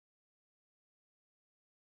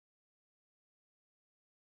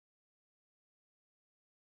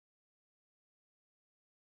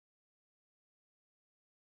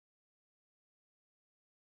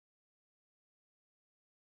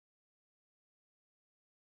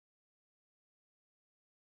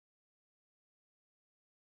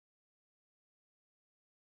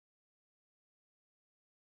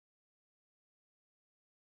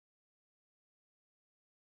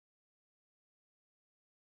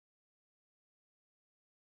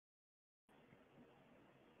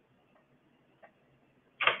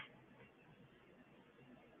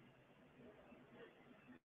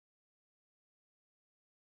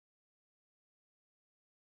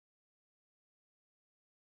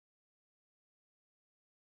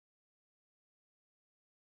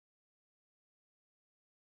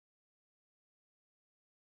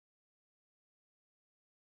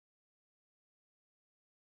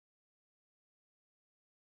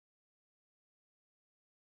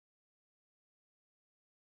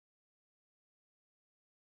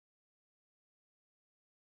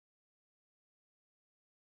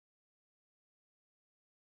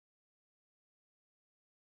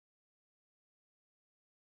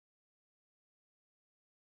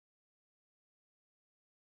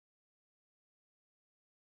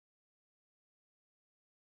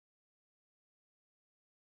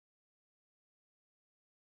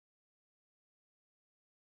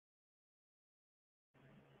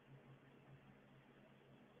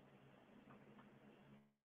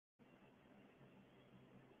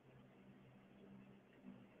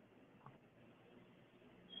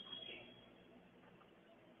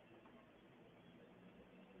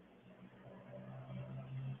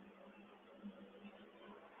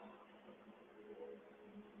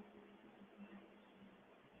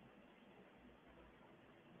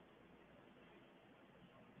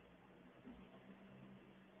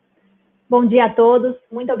Bom dia a todos.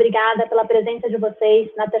 Muito obrigada pela presença de vocês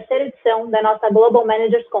na terceira edição da nossa Global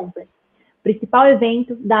Managers Conference, principal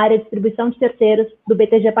evento da área de distribuição de terceiros do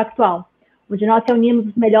BTG Pactual, onde nós reunimos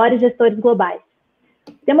os melhores gestores globais.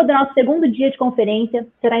 O tema do nosso segundo dia de conferência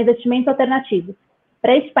será investimentos alternativos.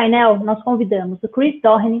 Para este painel, nós convidamos o Chris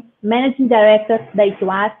Doheny, Managing Director da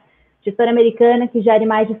Equities, gestora americana que gere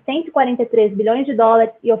mais de 143 bilhões de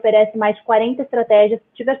dólares e oferece mais de 40 estratégias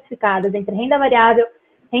diversificadas entre renda variável,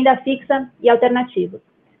 renda fixa e alternativos.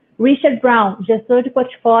 Richard Brown, gestor de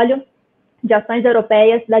portfólio de ações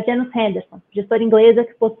europeias da Janus Henderson, gestora inglesa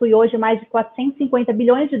que possui hoje mais de 450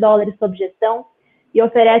 bilhões de dólares sob gestão e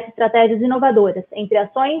oferece estratégias inovadoras entre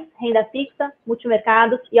ações, renda fixa,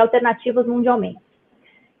 multimercados e alternativos mundialmente.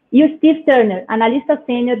 E o Steve Turner, analista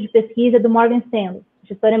sênior de pesquisa do Morgan Stanley,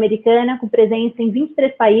 gestora americana com presença em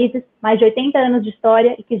 23 países, mais de 80 anos de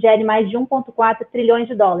história e que gere mais de 1,4 trilhões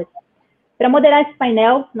de dólares. Para moderar esse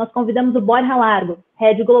painel, nós convidamos o Borja Lago,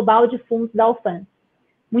 Head Global de Fundos da Allfunds.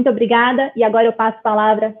 Muito obrigada e agora eu passo a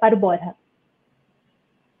palavra para o Borja.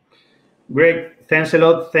 Great. Thanks a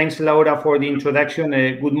lot. Thanks, Laura, for the introduction.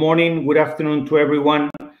 Good morning, good afternoon to everyone.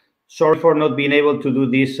 Sorry for not being able to do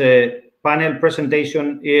this panel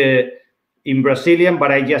presentation in Brazilian,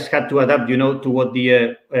 but I just had to adapt, to what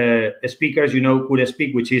the speakers, could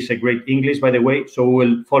speak, which is a great English, by the way. So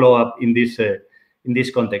we'll follow up in this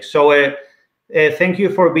context. So thank you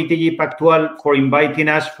for BTG Pactual for inviting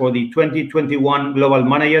us for the 2021 Global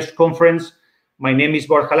Managers Conference. My name is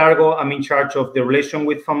Borja Lago. I'm in charge of the relation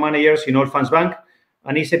with fund managers in Allfunds Bank.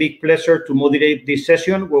 And it's a big pleasure to moderate this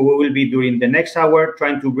session where we will be during the next hour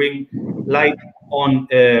trying to bring light on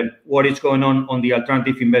what is going on the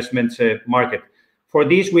alternative investments market. For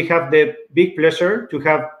this, we have the big pleasure to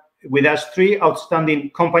have with us three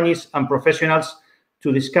outstanding companies and professionals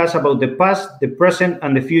to discuss about the past, the present,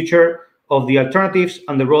 and the future of the alternatives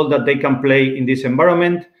and the role that they can play in this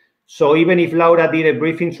environment. So even if Laura did a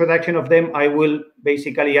brief introduction of them, I will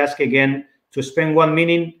basically ask again to spend 1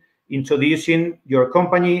 minute introducing your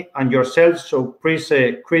company and yourselves. So please,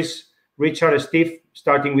 Chris, Richard, Steve,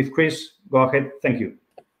 starting with Chris, go ahead. Thank you.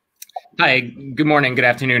 Hi, good morning, good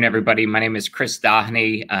afternoon, everybody. My name is Chris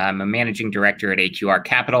Doheny. I'm a managing director at AQR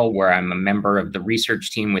Capital, where I'm a member of the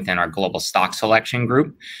research team within our global stock selection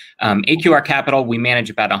group. AQR Capital, we manage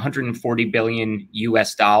about 140 billion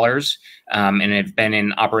US dollars and have been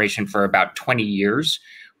in operation for about 20 years.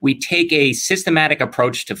 We take a systematic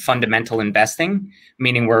approach to fundamental investing,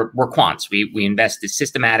 meaning we're quants. We invest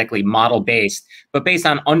systematically model-based, but based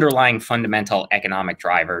on underlying fundamental economic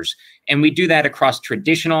drivers. And we do that across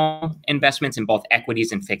traditional investments in both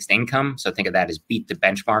equities and fixed income. So think of that as beat the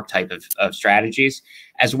benchmark type of strategies,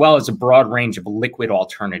 as well as a broad range of liquid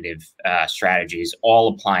alternative strategies, all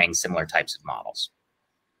applying similar types of models.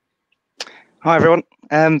 Hi, everyone.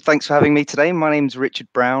 Thanks for having me today. My name's Richard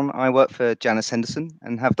Brown. I work for Janus Henderson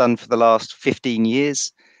and have done for the last 15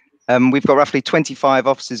 years. We've got roughly 25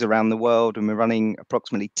 offices around the world, and we're running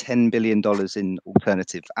approximately $10 billion in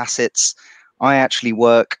alternative assets. I actually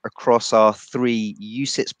work across our 3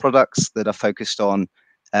 UCITS products that are focused on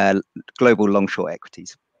global long-short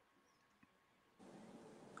equities.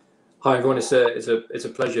 Hi everyone, it's a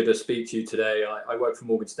pleasure to speak to you today. I work for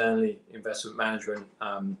Morgan Stanley Investment Management.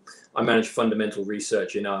 I manage fundamental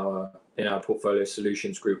research in our portfolio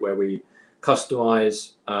solutions group, where we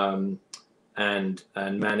customize and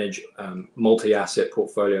manage multi-asset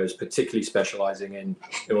portfolios, particularly specializing in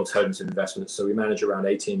alternative investments. So we manage around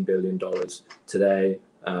 $18 billion today.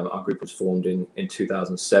 Our group was formed in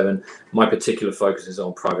 2007. My particular focus is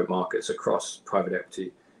on private markets across private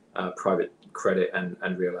equity, private credit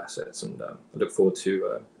and real assets, and I look forward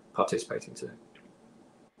to participating today.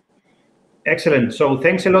 Excellent. So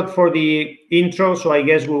thanks a lot for the intro. So I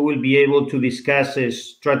guess we will be able to discuss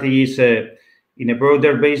strategies in a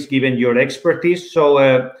broader base given your expertise.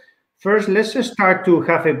 So first, let's start to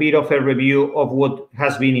have a bit of a review of what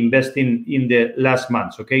has been investing in the last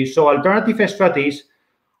months. Okay, so alternative strategies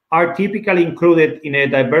are typically included in a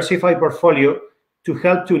diversified portfolio to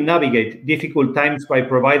help to navigate difficult times by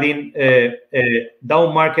providing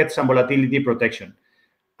down markets and volatility protection.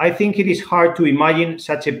 I think it is hard to imagine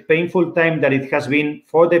such a painful time that it has been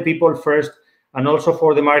for the people first and also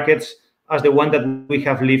for the markets as the one that we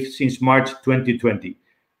have lived since March 2020.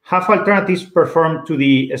 Have alternatives performed to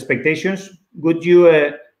the expectations? Would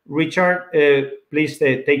you, Richard, please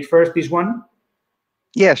take first this one?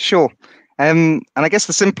 Yeah, sure. And I guess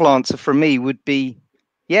the simple answer from me would be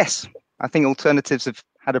yes. I think alternatives have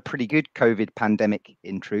had a pretty good COVID pandemic,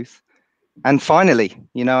 in truth. And finally,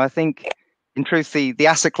 I think, in truth, the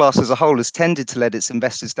asset class as a whole has tended to let its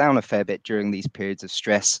investors down a fair bit during these periods of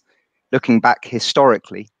stress, looking back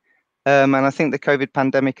historically. And I think the COVID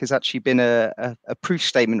pandemic has actually been a proof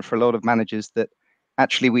statement for a lot of managers that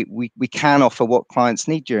actually we can offer what clients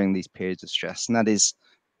need during these periods of stress. And that is,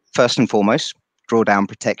 first and foremost, drawdown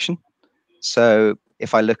protection. So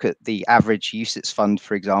if I look at the average UCITS fund,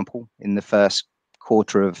 for example, in the first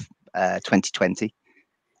quarter of 2020,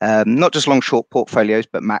 not just long short portfolios,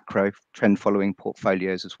 but macro trend following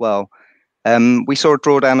portfolios as well, we saw a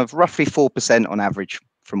drawdown of roughly 4% on average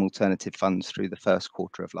from alternative funds through the first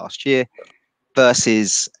quarter of last year,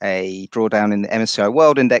 versus a drawdown in the MSCI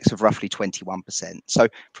World Index of roughly 21%. So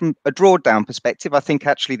from a drawdown perspective, I think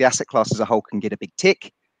actually the asset class as a whole can get a big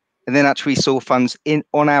tick. And then actually saw funds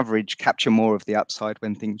on average capture more of the upside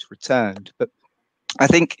when things returned. But I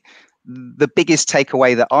think the biggest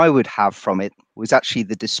takeaway that I would have from it was actually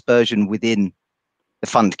the dispersion within the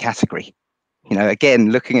fund category. You know,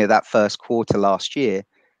 again, looking at that first quarter last year,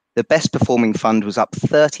 the best performing fund was up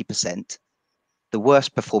 30%. The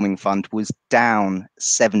worst performing fund was down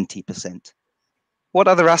 70%. What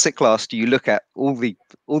other asset class do you look at all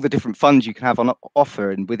the different funds you can have on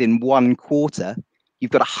offer, and within one quarter,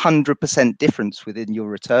 you've got 100% difference within your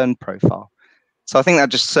return profile? So I think that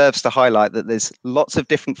just serves to highlight that there's lots of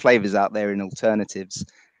different flavors out there in alternatives.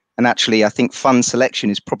 And actually, I think fund selection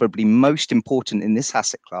is probably most important in this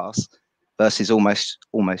asset class versus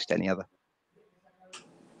almost any other.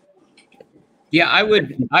 Yeah, I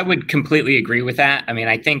would completely agree with that. I mean,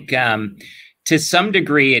 I think to some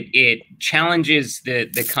degree it challenges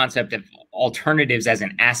the concept of alternatives as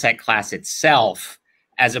an asset class itself,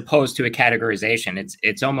 as opposed to a categorization.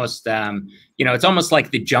 It's almost it's almost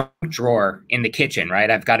like the junk drawer in the kitchen, right?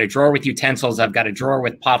 I've got a drawer with utensils, I've got a drawer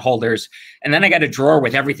with pot holders, and then I got a drawer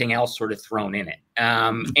with everything else sort of thrown in it.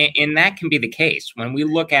 And that can be the case when we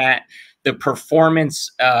look at the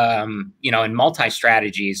performance, in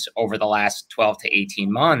multi-strategies over the last 12 to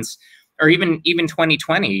 18 months, or even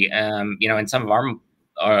 2020, in some of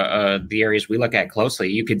our the areas we look at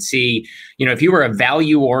closely, you could see, if you were a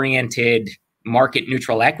value-oriented market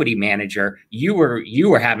neutral equity manager, you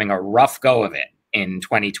were having a rough go of it in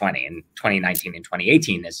 2020 and 2019 and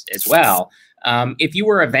 2018 as well. If you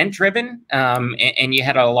were event driven and you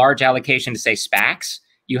had a large allocation to, say, SPACs,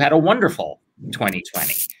 you had a wonderful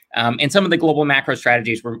 2020. And some of the global macro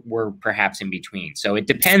strategies were perhaps in between. So it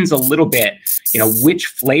depends a little bit, which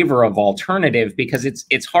flavor of alternative, because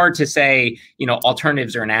it's hard to say,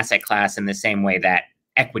 alternatives are an asset class in the same way that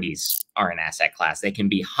equities are an asset class. They can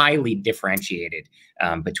be highly differentiated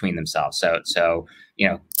between themselves. So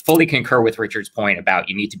fully concur with Richard's point about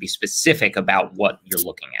you need to be specific about what you're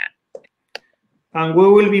looking at. And we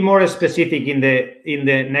will be more specific in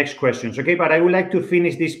the next questions, okay? But I would like to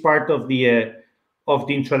finish this part of the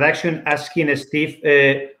introduction asking Steve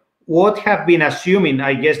what have been assuming.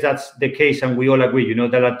 I guess that's the case, and we all agree,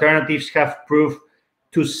 that alternatives have proved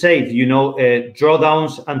to save,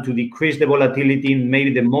 drawdowns and to decrease the volatility in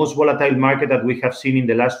maybe the most volatile market that we have seen in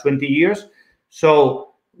the last 20 years.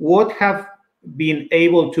 So what have been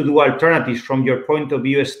able to do alternatives from your point of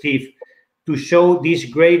view, Steve, to show this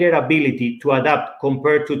greater ability to adapt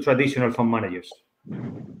compared to traditional fund managers?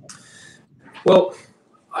 Well,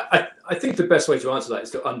 I think the best way to answer that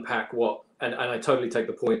is to unpack what, and I totally take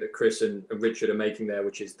the point that Chris and Richard are making there,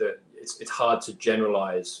 which is that it's hard to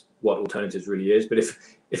generalize what alternatives really is. But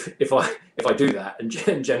if I do that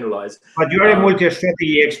and generalize, but you are a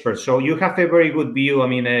multi-strategy expert, so you have a very good view. I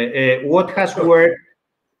mean, what has worked?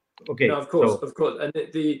 Okay, no, of course. And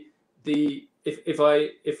if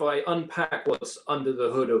I unpack what's under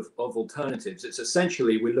the hood of alternatives, it's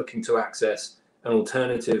essentially we're looking to access an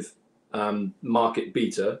alternative market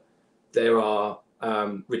beta. There are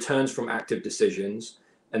returns from active decisions,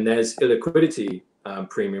 and there's illiquidity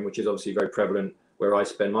premium, which is obviously very prevalent where I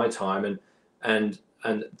spend my time, and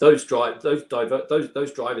those drivers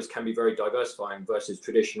can be very diversifying versus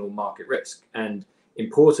traditional market risk. And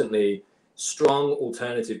importantly, strong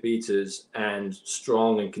alternative betas and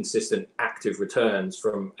strong and consistent active returns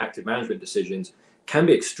from active management decisions can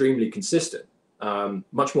be extremely consistent,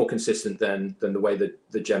 much more consistent than the way that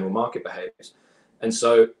the general market behaves. And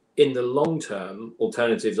so in the long term,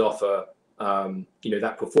 alternatives offer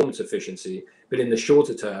that performance efficiency, but in the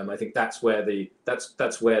shorter term, I think that's where the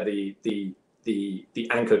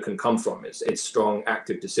anchor can come from. It's strong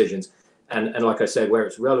active decisions, and like I said, where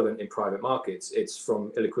it's relevant in private markets, it's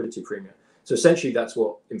from illiquidity premium. So essentially, that's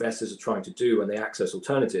what investors are trying to do when they access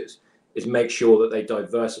alternatives, is make sure that they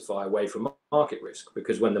diversify away from market risk,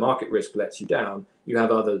 because when the market risk lets you down, you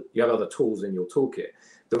have other tools in your toolkit.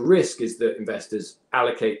 The risk is that investors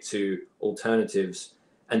allocate to alternatives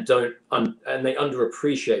and they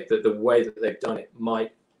underappreciate that the way that they've done it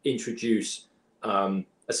might introduce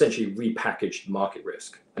a essentially repackaged market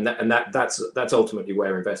risk, and that's ultimately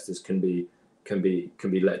where investors can be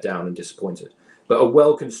let down and disappointed. But a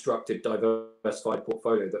well-constructed, diversified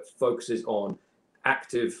portfolio that focuses on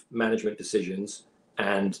active management decisions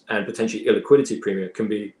and potentially illiquidity premium can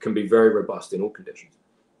be very robust in all conditions.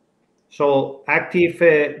 So active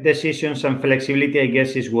decisions and flexibility, I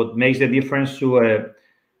guess, is what makes the difference to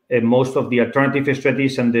most of the alternative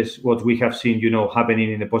strategies, and this what we have seen,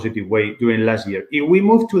 happening in a positive way during last year. If we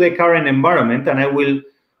move to the current environment, and I will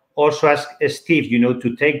also ask Steve,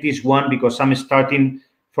 to take this one, because I'm starting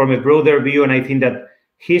from a broader view, and I think that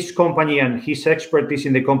his company and his expertise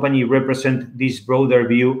in the company represent this broader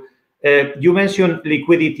view. You mentioned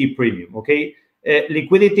liquidity premium, okay?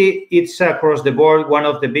 Liquidity, it's across the board one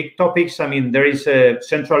of the big topics. I mean, there is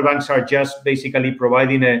central banks are just basically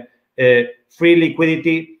providing a free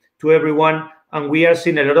liquidity to everyone, and we are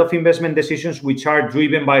seeing a lot of investment decisions which are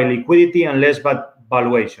driven by liquidity and less by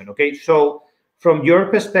valuation. Okay, so from your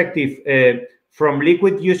perspective, from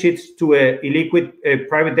liquid usage to illiquid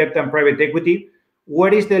private debt and private equity,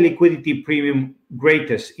 what is the liquidity premium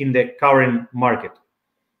greatest in the current market?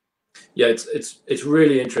 Yeah, it's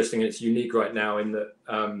really interesting, and it's unique right now in that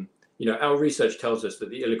our research tells us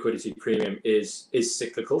that the illiquidity premium is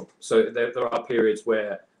cyclical. So there are periods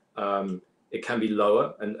where it can be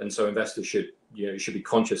lower, and so investors should be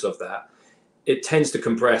conscious of that. It tends to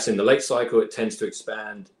compress in the late cycle. It tends to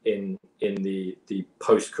expand in the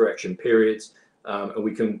post-correction periods, and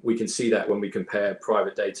we can see that when we compare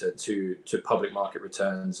private data to public market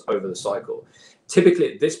returns over the cycle.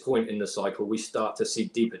 Typically, at this point in the cycle, we start to see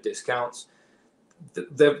deeper discounts.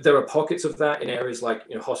 There are pockets of that in areas like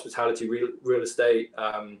hospitality, real estate.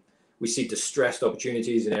 We see distressed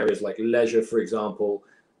opportunities in areas like leisure, for example.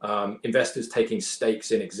 Investors taking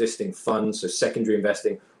stakes in existing funds, so secondary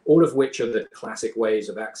investing, all of which are the classic ways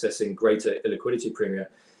of accessing greater illiquidity premium.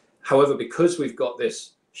 However, because we've got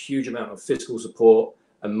this huge amount of fiscal support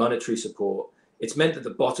and monetary support, it's meant that the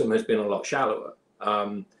bottom has been a lot shallower,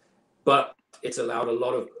 but it's allowed a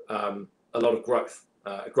lot of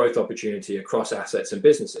growth opportunity across assets and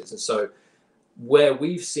businesses. And so where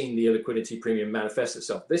we've seen the illiquidity premium manifest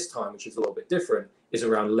itself this time, which is a little bit different, is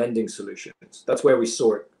around lending solutions. That's where we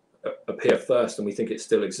saw it appear first, and we think it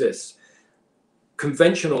still exists.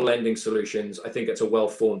 Conventional lending solutions, I think it's a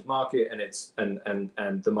well-formed market,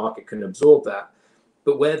 and the market can absorb that.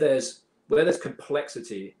 But where there's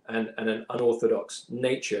complexity and an unorthodox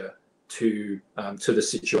nature to the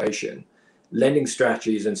situation, lending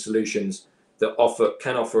strategies and solutions that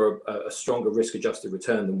can offer a stronger risk-adjusted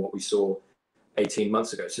return than what we saw 18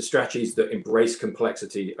 months ago. So strategies that embrace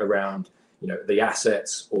complexity around the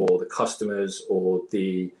assets or the customers or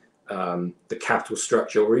the capital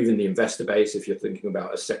structure, or even the investor base, if you're thinking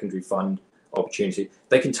about a secondary fund opportunity,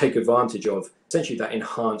 they can take advantage of essentially that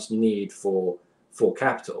enhanced need for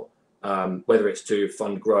capital, whether it's to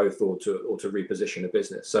fund growth or to reposition a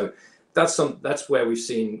business. So that's where we've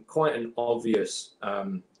seen quite an obvious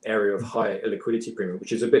area of high illiquidity premium,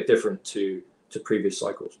 which is a bit different to previous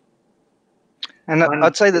cycles. And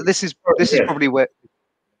I'd say that this is probably where.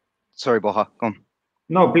 Sorry, Borja, go on.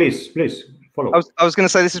 No, please follow. I was going to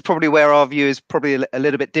say this is probably where our view is probably a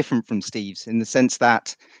little bit different from Steve's, in the sense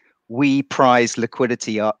that we prize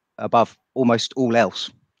liquidity up above almost all else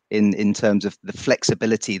in terms of the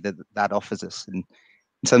flexibility that offers us. And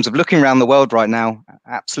in terms of looking around the world right now,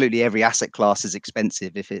 absolutely every asset class is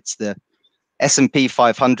expensive. If it's the S&P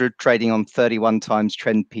 500 trading on 31 times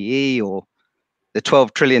trend PE, or the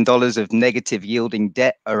 $12 trillion of negative yielding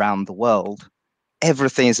debt around the world,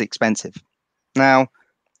 everything is expensive. Now,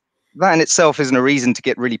 that in itself isn't a reason to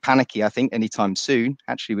get really panicky, I think, anytime soon.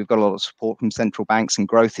 Actually, we've got a lot of support from central banks, and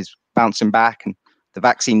growth is bouncing back, and the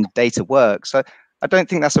vaccine data works. So I don't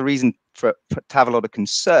think that's a reason to have a lot of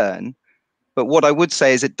concern. But what I would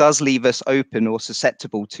say is it does leave us open or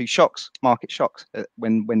susceptible to shocks, market shocks,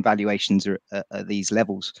 when valuations are at these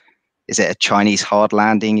levels. Is it a Chinese hard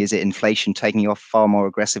landing? Is it inflation taking off far more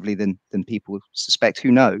aggressively than people suspect?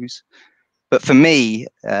 Who knows? But for me,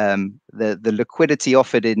 the liquidity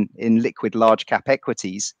offered in liquid large cap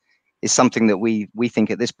equities is something that we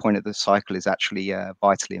think at this point of the cycle is actually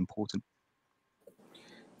vitally important.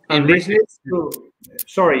 And this leads to,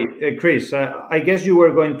 sorry, Chris, I guess you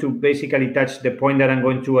were going to basically touch the point that I'm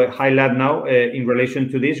going to highlight now in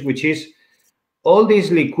relation to this, which is all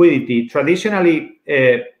this liquidity. Traditionally,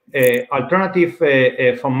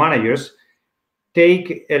 alternative fund managers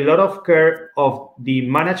take a lot of care of the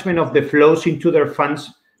management of the flows into their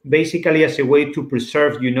funds, basically as a way to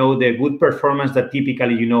preserve, the good performance that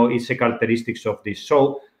typically, is a characteristics of this.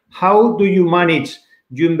 So how do you manage?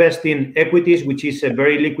 You invest in equities, which is a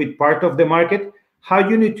very liquid part of the market, how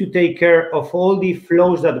you need to take care of all the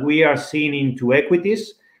flows that we are seeing into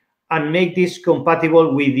equities and make this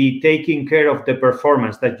compatible with the taking care of the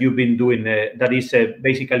performance that you've been doing. That is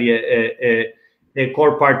basically a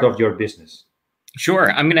core part of your business.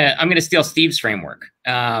 Sure, I'm gonna steal Steve's framework,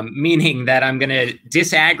 meaning that I'm gonna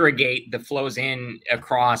disaggregate the flows in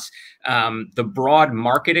across the broad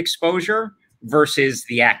market exposure versus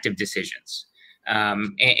the active decisions.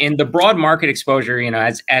 And the broad market exposure, you know,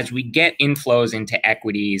 as we get inflows into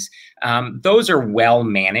equities, those are well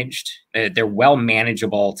managed. They're well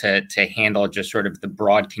manageable to handle just sort of the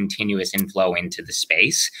broad continuous inflow into the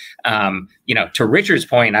space. You know, to Richard's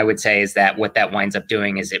point, I would say is that what that winds up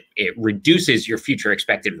doing is it reduces your future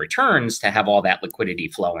expected returns to have all that liquidity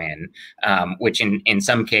flow in, which in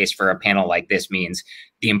some case for a panel like this means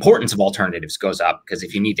the importance of alternatives goes up, because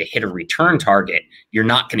if you need to hit a return target, you're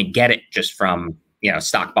not going to get it just from, you know,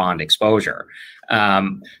 stock bond exposure.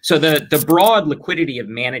 So the broad liquidity of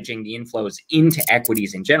managing the inflows into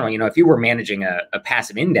equities in general, you know, if you were managing a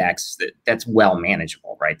passive index, that's well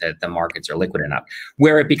manageable, right? The markets are liquid enough.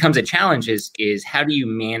 Where it becomes a challenge is how do you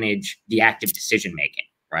manage the active decision making,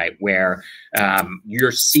 right? Where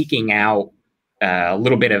you're seeking out a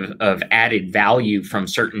little bit of added value from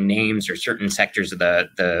certain names or certain sectors of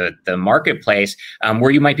the marketplace,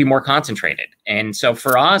 where you might be more concentrated. And so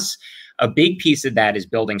for us, a big piece of that is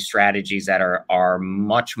building strategies that are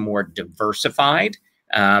much more diversified.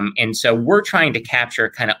 And so we're trying to capture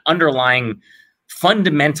kind of underlying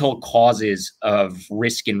fundamental causes of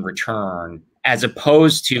risk and return, as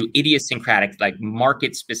opposed to idiosyncratic, like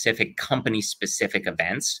market-specific, company-specific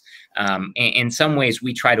events. In some ways,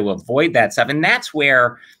 we try to avoid that stuff. And that's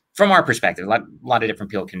where, from our perspective, a lot of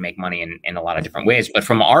different people can make money in a lot of different ways. But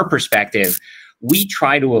from our perspective, we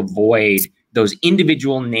try to avoid those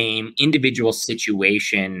individual name, individual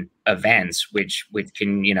situation events, which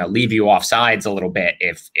can, you know, leave you off sides a little bit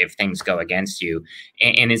if things go against you,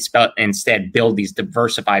 and instead build these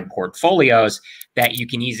diversified portfolios that you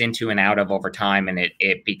can ease into and out of over time, and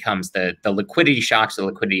it becomes the liquidity shocks, the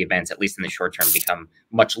liquidity events, at least in the short term, become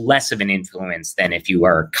much less of an influence than if you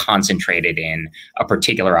are concentrated in a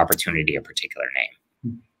particular opportunity, a particular name.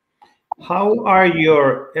 How are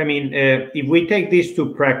your, I mean, if we take this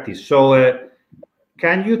to practice, so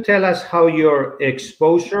can you tell us how your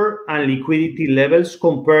exposure and liquidity levels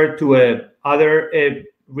compare to other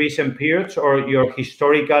recent periods or your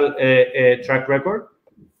historical track record?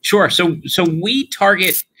 Sure. So we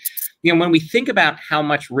target, you know, when we think about how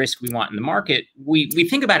much risk we want in the market, we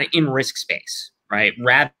think about it in risk space, right,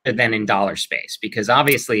 rather than in dollar space, because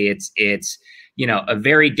obviously it's you know, a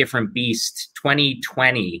very different beast.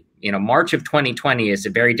 2020, you know, March of 2020 is a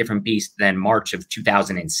very different beast than March of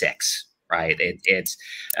 2006, right? It's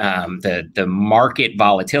the market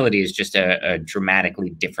volatility is just a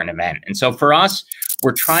dramatically different event. And so for us,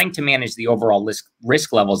 we're trying to manage the overall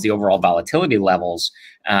risk levels, the overall volatility levels,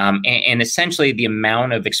 and essentially the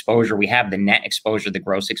amount of exposure we have, the net exposure, the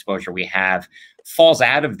gross exposure we have, falls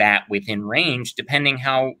out of that within range, depending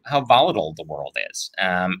how volatile the world is.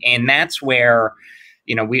 And that's where,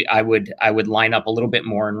 you know, I would line up a little bit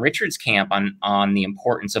more in Richard's camp on the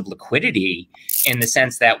importance of liquidity, in the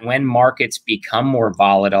sense that when markets become more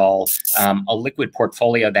volatile, a liquid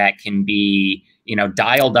portfolio that can be, you know,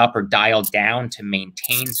 dialed up or dialed down to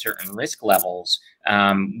maintain certain risk levels,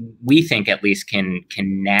 we think at least can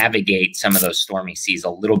navigate some of those stormy seas a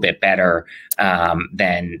little bit better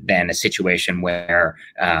than a situation where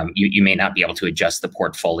you may not be able to adjust the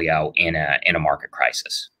portfolio in a market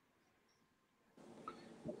crisis.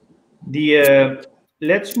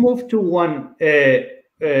 Let's move to one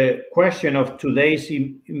question of today's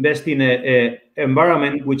investing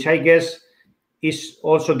environment, which I guess is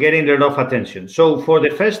also getting a lot of attention. So for the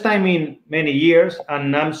first time in many years,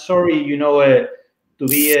 and I'm sorry, you know, to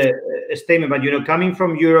be a statement, but, you know, coming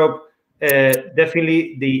from Europe,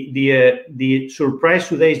 definitely the surprise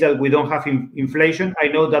today is that we don't have inflation. I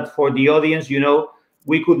know that for the audience, you know,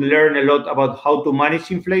 we could learn a lot about how to manage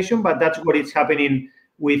inflation, but that's what is happening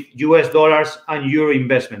with US dollars and euro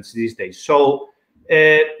investments these days. So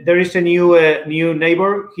there is a new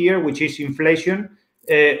neighbor here, which is inflation.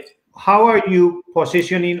 How are you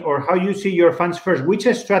positioning, or how you see your funds first? Which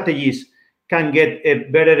strategies can get a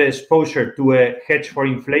better exposure to a hedge for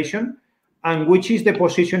inflation? And which is the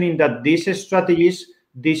positioning that these strategies,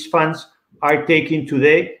 these funds are taking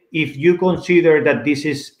today, if you consider that this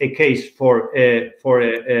is a case for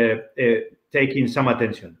taking some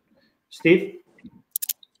attention? Steve?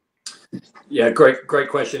 Yeah, great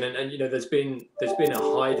question. And you know, there's been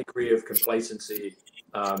a high degree of complacency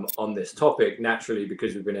on this topic, naturally,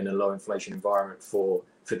 because we've been in a low inflation environment for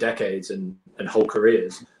decades and whole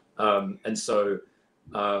careers. And so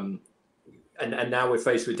And now we're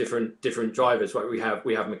faced with different drivers. Right?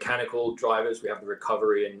 We have mechanical drivers. We have the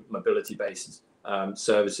recovery in mobility-based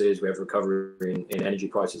services. We have recovery in energy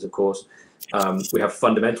prices, of course. We have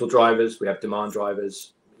fundamental drivers. We have demand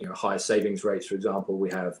drivers. Higher savings rates, for example. We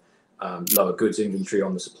have lower goods inventory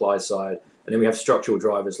on the supply side, and then we have structural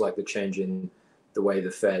drivers like the change in the way the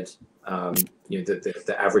Fed,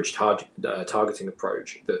 the average targeting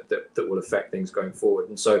approach that will affect things going forward.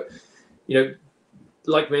 And so,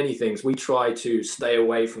 like many things, we try to stay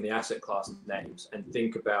away from the asset class names and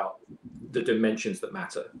think about the dimensions that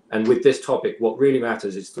matter. And with this topic, what really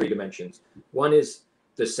matters is 3 dimensions. One is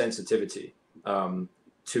the sensitivity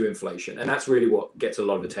to inflation. And that's really what gets a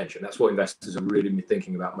lot of attention. That's what investors are really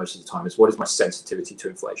thinking about most of the time, is what is my sensitivity to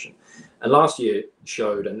inflation? And last year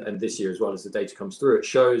showed, and this year as well, as the data comes through, it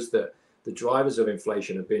shows that the drivers of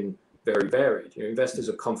inflation have been very varied. Investors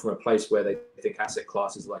have come from a place where they think asset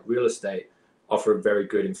classes like real estate offer a very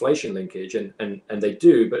good inflation linkage, and they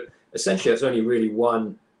do, but essentially that's only really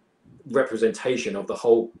one representation of the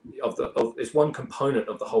whole it's one component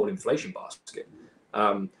of the whole inflation basket.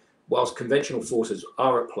 Whilst conventional forces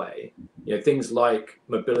are at play, things like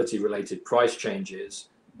mobility-related price changes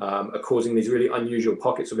are causing these really unusual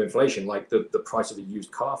pockets of inflation, like the price of a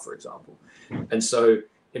used car, for example. And so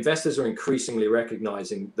investors are increasingly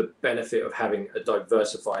recognizing the benefit of having a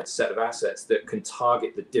diversified set of assets that can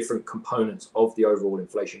target the different components of the overall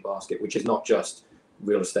inflation basket, which is not just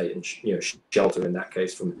real estate and shelter in that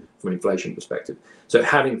case from an inflation perspective. So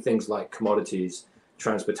having things like commodities,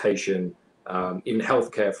 transportation, even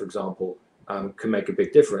healthcare, for example, can make a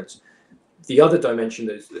big difference. The other dimension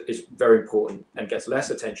that is very important and gets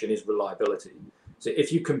less attention is reliability. So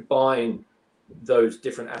if you combine those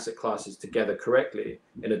different asset classes together correctly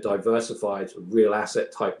in a diversified real asset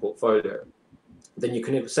type portfolio, then you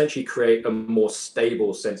can essentially create a more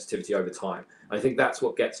stable sensitivity over time. I think that's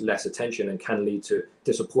what gets less attention and can lead to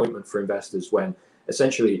disappointment for investors when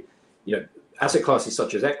essentially, asset classes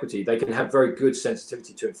such as equity, they can have very good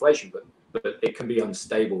sensitivity to inflation, but it can be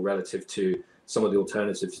unstable relative to some of the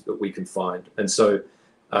alternatives that we can find. And so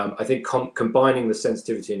I think combining the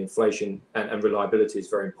sensitivity and inflation and reliability is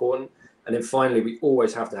very important. And then finally, we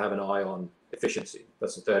always have to have an eye on efficiency.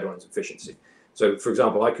 That's the third one, is efficiency. So for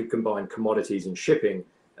example, I could combine commodities and shipping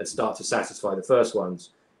and start to satisfy the first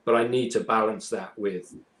ones, but I need to balance that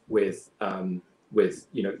with the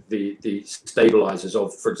stabilizers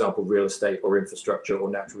of, for example, real estate or infrastructure or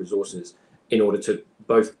natural resources, in order to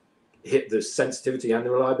both hit the sensitivity and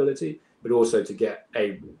the reliability, but also to get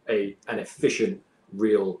an efficient,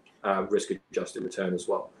 real risk-adjusted return as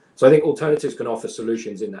well. So I think alternatives can offer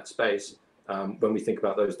solutions in that space when we think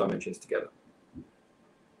about those dimensions together.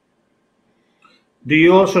 Do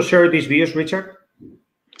you also share these views, Richard?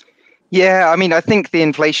 Yeah, I mean, I think the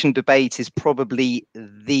inflation debate is probably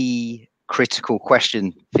the critical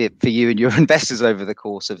question for you and your investors over the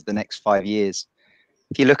course of the next 5 years.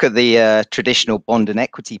 If you look at the traditional bond and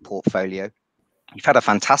equity portfolio, you've had a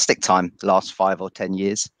fantastic time the last 5 or 10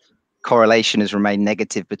 years. Correlation has remained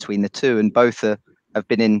negative between the two, and both have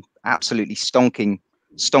been in absolutely stonking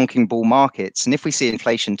bull markets. And if we see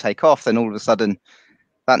inflation take off, then all of a sudden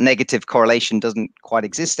that negative correlation doesn't quite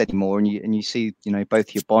exist anymore, and you see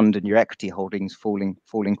both your bond and your equity holdings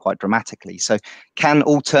falling quite dramatically. So can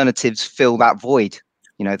alternatives fill that void?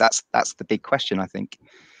 That's the big question, I think.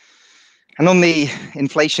 And on the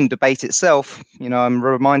inflation debate itself, I'm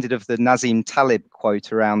reminded of the Nassim Taleb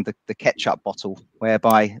quote around the ketchup bottle,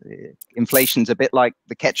 whereby inflation's a bit like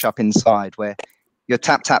the ketchup inside, where you're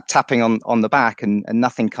tapping on the back and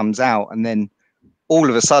nothing comes out, and then all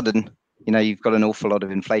of a sudden, you've got an awful lot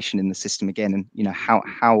of inflation in the system again, and how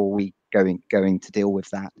are we going to deal with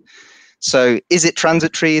that? So is it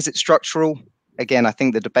transitory? Is it structural? Again, I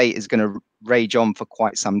think the debate is going to rage on for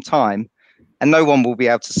quite some time, and no one will be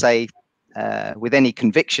able to say with any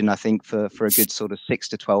conviction, I think, for a good sort of 6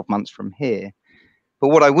 to 12 months from here. But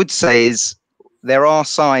what I would say is there are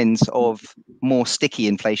signs of more sticky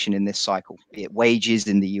inflation in this cycle, be it wages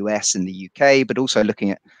in the US and the UK, but also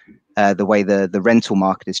looking at the way the rental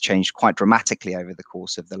market has changed quite dramatically over the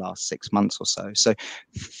course of the last 6 months or so. So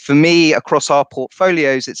for me, across our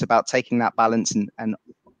portfolios, it's about taking that balance and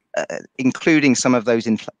including some of those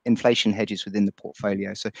inflation hedges within the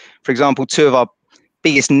portfolio. So, for example, 2 of our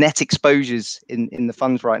biggest net exposures in the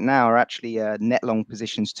funds right now are actually net long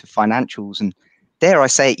positions to financials, and dare I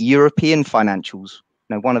say it, European financials,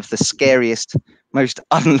 one of the scariest, most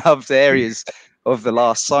unloved areas of the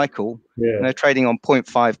last cycle. Yeah. Trading on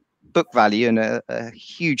 0.5 book value, and a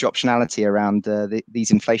huge optionality around these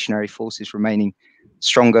inflationary forces remaining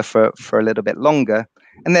stronger for a little bit longer.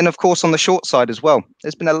 And then, of course, on the short side as well,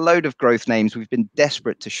 there's been a load of growth names we've been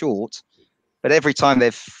desperate to short, but every time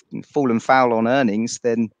they've fallen foul on earnings,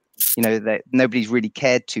 then nobody's really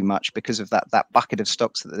cared too much because of that bucket of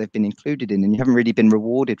stocks that they've been included in, and you haven't really been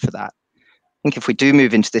rewarded for that. I think if we do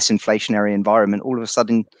move into this inflationary environment, all of a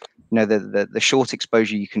sudden, the short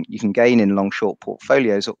exposure you can gain in long short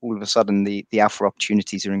portfolios, all of a sudden the alpha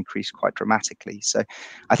opportunities are increased quite dramatically. So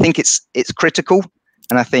I think it's critical,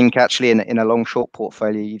 and I think actually in a long short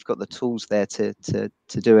portfolio you've got the tools there to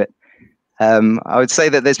do it. I would say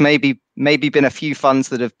that there's maybe been a few funds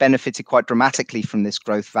that have benefited quite dramatically from this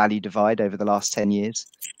growth value divide over the last 10 years,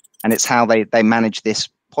 and it's how they manage this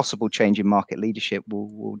possible change in market leadership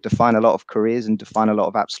will define a lot of careers and define a lot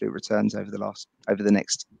of absolute returns over the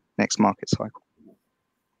next market cycle.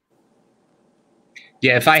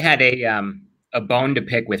 Yeah, if I had a bone to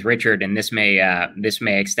pick with Richard, and this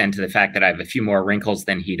may extend to the fact that I have a few more wrinkles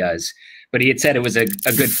than he does, but he had said it was a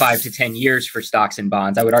good 5 to 10 years for stocks and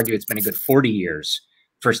bonds. I would argue it's been a good 40 years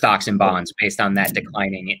for stocks and bonds based on that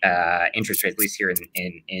declining interest rate, at least here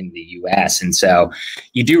in the U.S. And so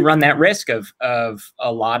you do run that risk of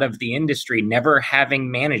a lot of the industry never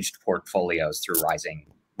having managed portfolios through rising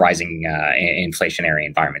inflationary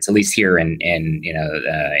environments, at least here in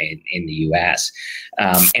the U.S.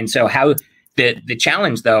 And so how the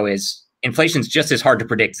challenge though is inflation is just as hard to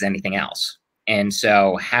predict as anything else. And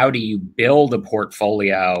so how do you build a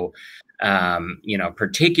portfolio,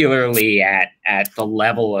 particularly at the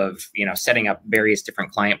level of, setting up various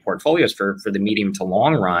different client portfolios for the medium to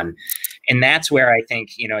long run? And that's where I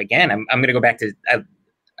think, again, I'm going to go back to,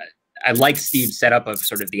 I like Steve's setup of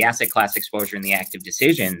sort of the asset class exposure and the active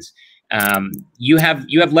decisions. You have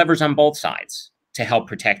levers on both sides to help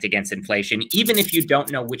protect against inflation, even if you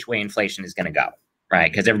don't know which way inflation is going to go,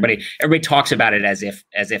 right? Because everybody talks about it as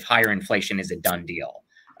if higher inflation is a done deal.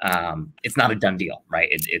 It's not a done deal, right?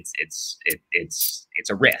 It's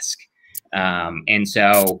a risk. And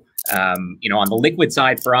so, on the liquid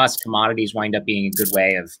side for us, commodities wind up being a good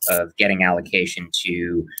way of getting allocation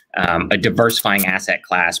to a diversifying asset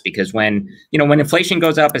class, because when inflation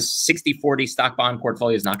goes up, a 60-40 stock bond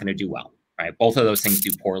portfolio is not going to do well, right? Both of those things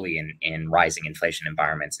do poorly in rising inflation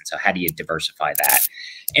environments. And so how do you diversify that?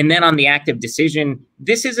 And then on the active decision,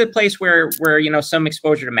 this is a place where some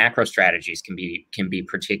exposure to macro strategies can be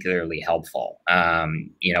particularly helpful.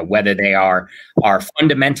 Whether they are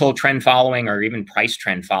fundamental trend following or even price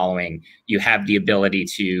trend following, you have the ability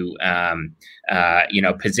to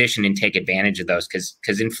position and take advantage of those,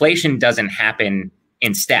 because inflation doesn't happen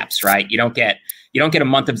in steps, right? You don't get a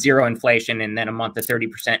month of 0 inflation and then a month of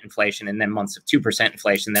 30% inflation and then months of 2%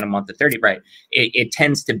 inflation, then a month of 30%, right? It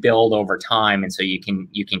tends to build over time. And so you can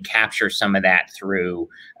capture some of that through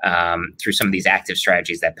some of these active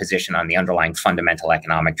strategies that position on the underlying fundamental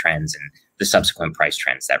economic trends and the subsequent price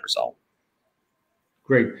trends that result.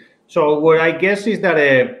 Great. So what I guess is that,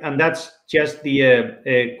 and that's just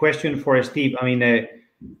the question for Steve. I mean,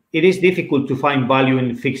 it is difficult to find value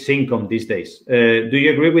in fixed income these days. Do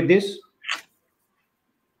you agree with this?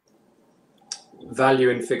 Value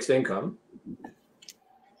in fixed income?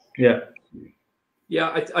 Yeah.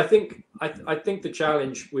 I think the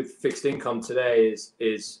challenge with fixed income today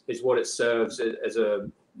is what it serves as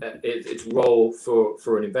its role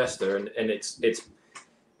for an investor, and it's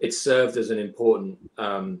served as an important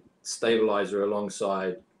stabilizer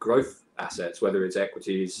alongside growth assets, whether it's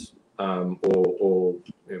equities or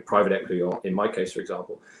private equity, or in my case, for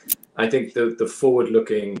example. I think the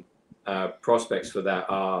forward-looking prospects for that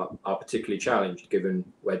are particularly challenged, given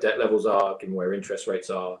where debt levels are, given where interest rates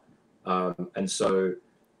are, and so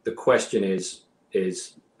the question is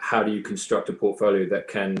how do you construct a portfolio that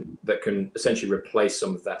can essentially replace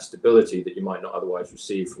some of that stability that you might not otherwise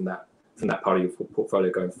receive from that part of your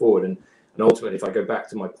portfolio going forward. And ultimately, if I go back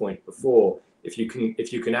to my point before, if you can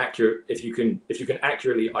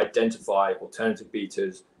accurately identify alternative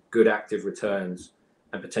betas, good active returns,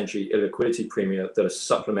 and potentially illiquidity premia that are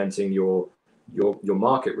supplementing your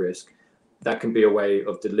market risk, that can be a way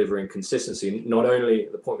of delivering consistency. Not only,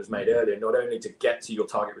 the point was made earlier, not only to get to your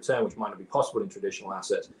target return, which might not be possible in traditional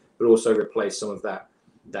assets, but also replace some of that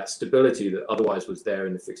stability that otherwise was there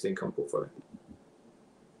in the fixed income portfolio.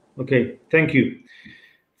 Okay, thank you.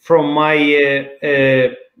 From my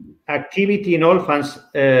activity in Allfunds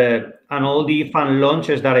and all the fund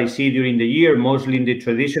launches that I see during the year, mostly in the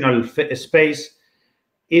traditional space,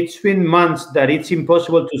 it's been months that it's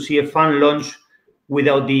impossible to see a fund launch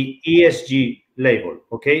without the ESG label,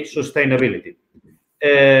 okay? Sustainability.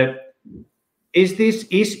 Is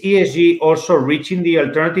ESG also reaching the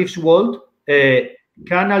alternatives world?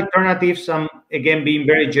 Can alternatives again, being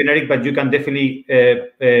very generic, but you can definitely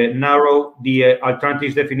narrow the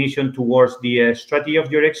alternatives definition towards the strategy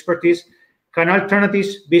of your expertise. Can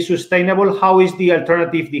alternatives be sustainable? How is the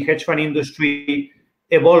alternative, the hedge fund industry,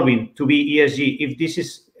 evolving to be ESG? If this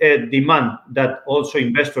is a demand that also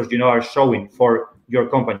investors, are showing for your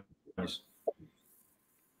companies.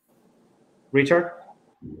 Richard?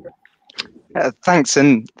 Thanks.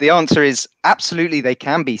 And the answer is absolutely they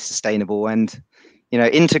can be sustainable. And,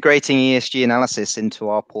 integrating ESG analysis into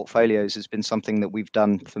our portfolios has been something that we've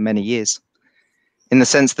done for many years, in the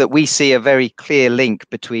sense that we see a very clear link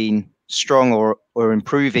between strong or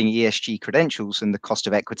improving ESG credentials and the cost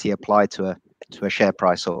of equity applied to a share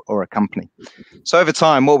price or a company. So over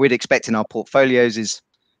time, what we'd expect in our portfolios is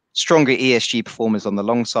stronger ESG performers on the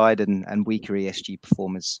long side and weaker ESG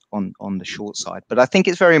performers on the short side. But I think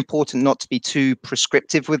it's very important not to be too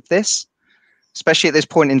prescriptive with this, especially at this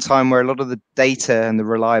point in time where a lot of the data and the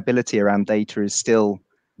reliability around data is still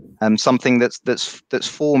something that's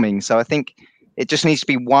forming. So I think it just needs to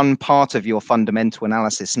be one part of your fundamental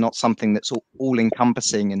analysis, not something that's all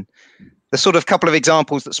encompassing. And the sort of couple of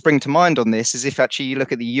examples that spring to mind on this is if actually you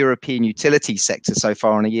look at the European utility sector so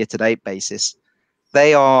far on a year-to-date basis,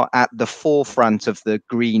 they are at the forefront of the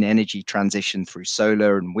green energy transition through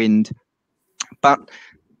solar and wind, but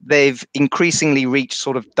they've increasingly reached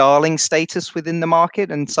sort of darling status within the market,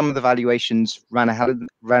 and some of the valuations ran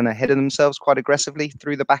ahead of themselves quite aggressively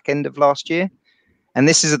through the back end of last year. And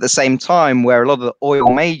this is at the same time where a lot of the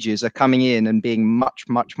oil majors are coming in and being much,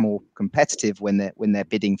 much more competitive when they're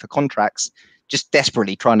bidding for contracts, just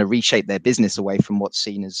desperately trying to reshape their business away from what's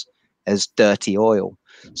seen as dirty oil.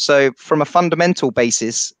 So from a fundamental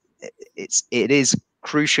basis, it is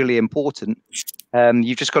crucially important.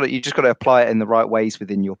 You've just got to apply it in the right ways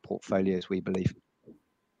within your portfolios, we believe.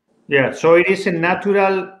 Yeah, so it is a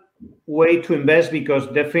natural way to invest because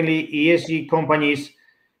definitely ESG companies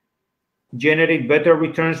generate better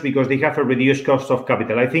returns because they have a reduced cost of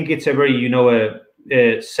capital. I think it's a very,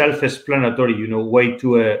 self-explanatory, way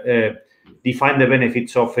to define the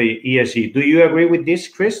benefits of ESG. Do you agree with this,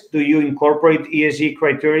 Chris? Do you incorporate ESG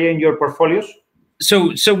criteria in your portfolios?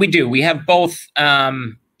 So we do. We have both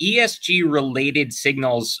ESG-related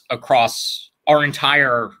signals across our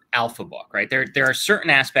entire alpha book, right? There are certain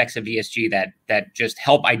aspects of ESG that just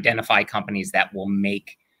help identify companies that will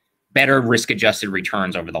make better risk-adjusted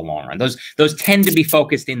returns over the long run. Those tend to be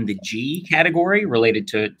focused in the G category related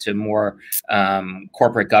to more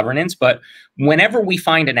corporate governance. But whenever we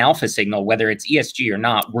find an alpha signal, whether it's ESG or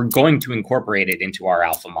not, we're going to incorporate it into our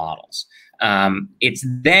alpha models. It's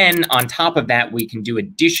then on top of that, we can do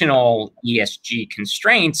additional ESG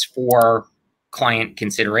constraints for client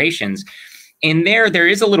considerations. And there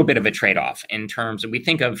is a little bit of a trade-off in terms of we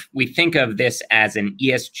think of this as an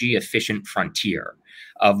ESG efficient frontier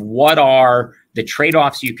of what are the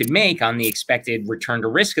trade-offs you could make on the expected return to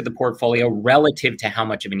risk of the portfolio relative to how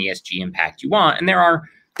much of an ESG impact you want. And there are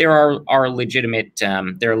legitimate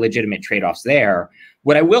trade-offs there.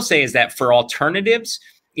 What I will say is that for alternatives,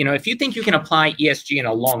 if you think you can apply ESG in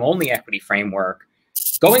a long-only equity framework,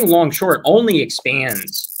 going long-short only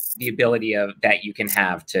expands the ability that you can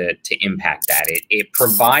have to impact that. It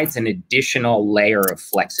provides an additional layer of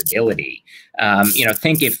flexibility.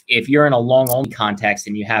 Think if you're in a long-only context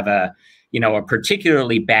and you have a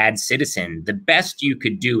particularly bad citizen, the best you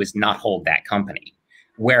could do is not hold that company.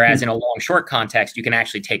 Whereas in a long-short context, you can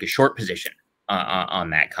actually take a short position on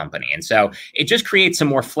that company. And so it just creates some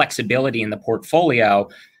more flexibility in the portfolio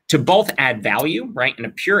to both add value, right? In a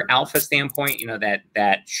pure alpha standpoint,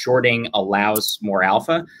 that shorting allows more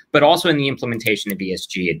alpha, but also in the implementation of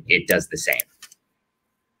ESG, it does the same.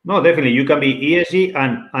 No, definitely. You can be ESG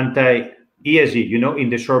and anti-ESG, in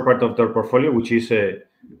the short part of their portfolio, which is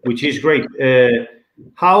great.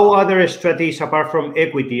 How other strategies apart from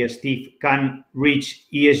equity, Steve, can reach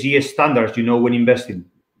ESG standards, when investing?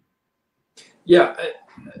 Yeah,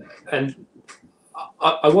 and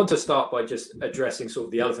I want to start by just addressing sort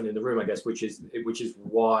of the elephant in the room, I guess, which is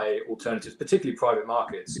why alternatives, particularly private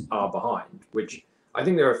markets, are behind. Which I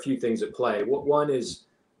think there are a few things at play. One is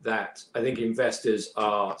that I think investors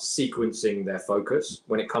are sequencing their focus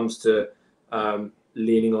when it comes to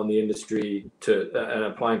leaning on the industry and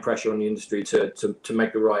applying pressure on the industry to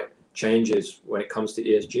make the right changes when it comes to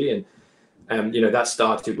ESG. And that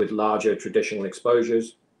started with larger traditional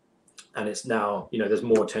exposures. And it's now, there's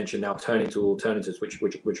more attention now turning to alternatives,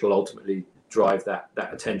 which will ultimately drive that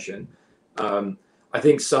attention. I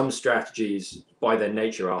think some strategies, by their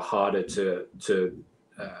nature, are harder to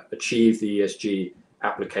achieve the ESG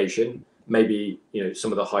application. maybe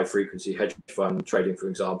some of the high frequency hedge fund trading, for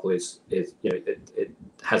example, is it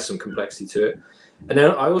has some complexity to it. And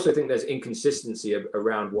then I also think there's inconsistency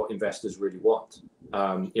around what investors really want.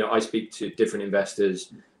 I speak to different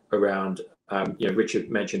investors around. Richard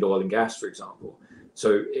mentioned oil and gas, for example.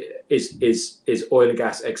 So is oil and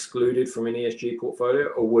gas excluded from an ESG portfolio,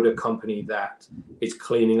 or would a company that is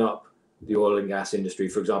cleaning up the oil and gas industry,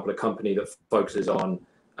 for example, a company that focuses on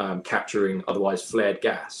capturing otherwise flared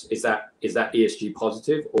gas, is that ESG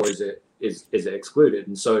positive, or is it excluded?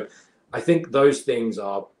 And so I think those things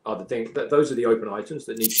are the things that those are the open items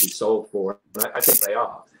that need to be solved for. And I think they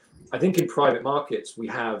are. I think in private markets we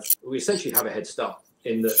essentially have a head start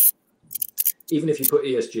in that even if you put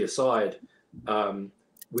ESG aside,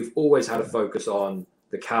 we've always had a focus on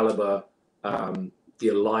the caliber, the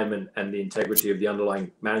alignment, and the integrity of the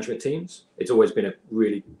underlying management teams. It's always been a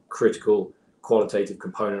really critical qualitative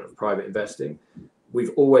component of private investing.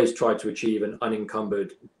 We've always tried to achieve an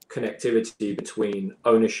unencumbered connectivity between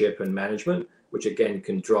ownership and management, which again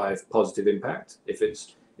can drive positive impact if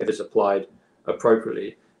it's applied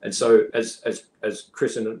appropriately. And so, as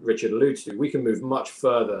Chris and Richard alluded to, we can move much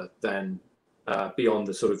further than beyond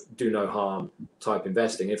the sort of do no harm type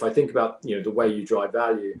investing. If I think about the way you drive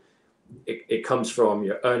value, it comes from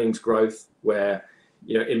your earnings growth, where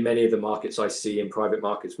in many of the markets I see in private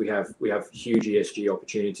markets, we have huge ESG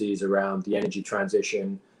opportunities around the energy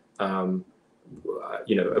transition. Something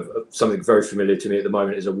very familiar to me at the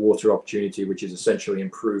moment is a water opportunity, which is essentially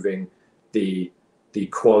improving the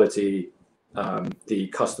quality, the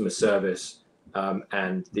customer service,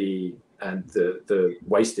 and the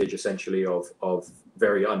wastage essentially of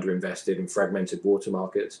very underinvested and fragmented water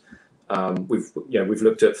markets. We've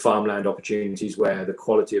looked at farmland opportunities where the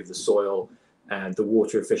quality of the soil and the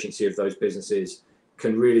water efficiency of those businesses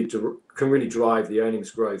can really drive the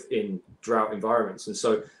earnings growth in drought environments. And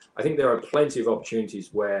so I think there are plenty of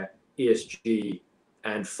opportunities where ESG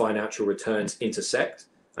and financial returns intersect.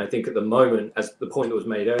 I think at the moment, as the point that was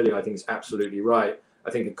made earlier, I think is absolutely right.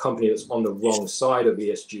 I think a company that's on the wrong side of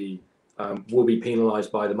ESG will be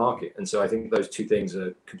penalized by the market. And so I think those two things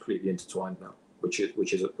are completely intertwined now, which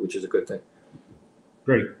is a good thing.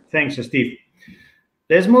 Great. Thanks, Steve.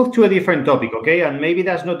 Let's move to a different topic, okay? And maybe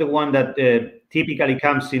that's not the one that typically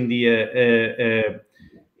comes in these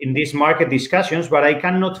market discussions, but I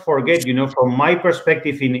cannot forget, from my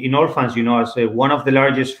perspective in Allfunds, as one of the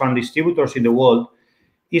largest fund distributors in the world,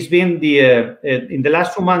 it's been in the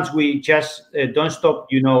last 2 months, we just don't stop,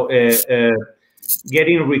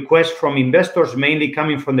 getting requests from investors, mainly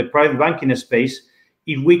coming from the private banking space,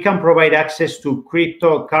 if we can provide access to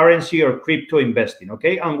cryptocurrency or crypto investing,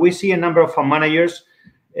 okay? And we see a number of fund managers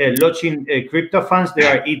launching crypto funds. There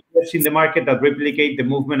are ETFs in the market that replicate the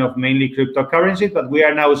movement of mainly cryptocurrencies, but we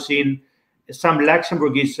are now seeing some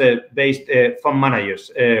Luxembourg-based fund managers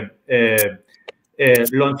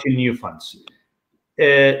launching new funds.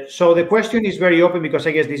 So the question is very open, because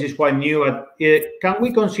I guess this is quite new. Can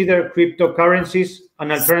we consider cryptocurrencies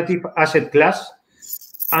an alternative asset class?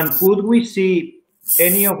 And could we see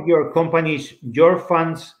any of your companies, your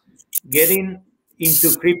funds, getting into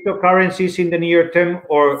cryptocurrencies in the near term,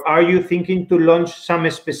 or are you thinking to launch some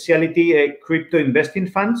specialty crypto investing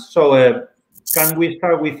funds? So can we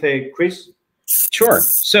start with Chris? Sure.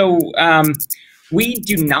 So we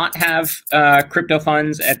do not have crypto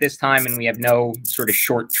funds at this time, and we have no sort of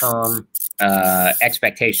short-term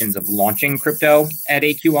expectations of launching crypto at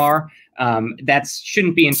AQR. That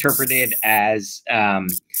shouldn't be interpreted as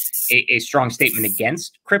a strong statement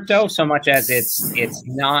against crypto, so much as it's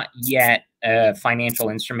not yet a financial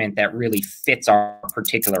instrument that really fits our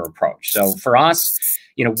particular approach. So for us,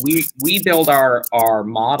 we build our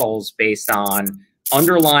models based on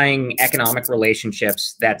underlying economic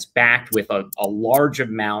relationships that's backed with a large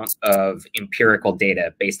amount of empirical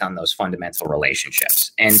data based on those fundamental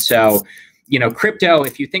relationships. And so, crypto,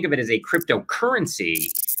 if you think of it as a cryptocurrency,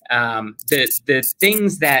 the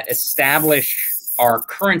things that establish our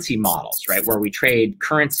currency models, right, where we trade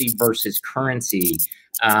currency versus currency,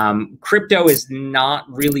 crypto is not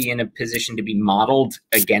really in a position to be modeled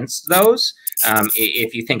against those.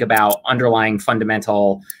 If you think about underlying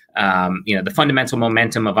fundamental, the fundamental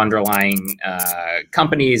momentum of underlying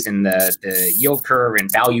companies and the yield curve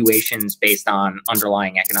and valuations based on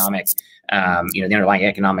underlying economic, the underlying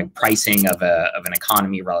economic pricing of an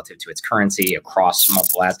economy relative to its currency across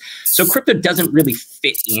multiple assets. So crypto doesn't really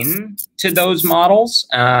fit in to those models.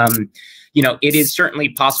 It is certainly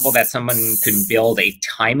possible that someone could build a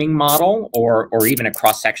timing model or even a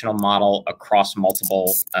cross-sectional model across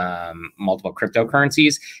multiple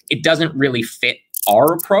cryptocurrencies. It doesn't really fit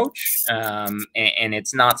our approach, and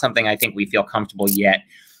it's not something I think we feel comfortable yet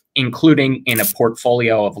including in a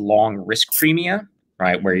portfolio of long risk premia,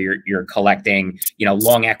 right, where you're collecting,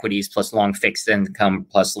 long equities plus long fixed income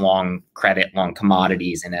plus long credit, long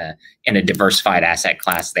commodities in a diversified asset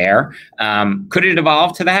class there. Could it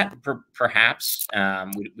evolve to that? Perhaps.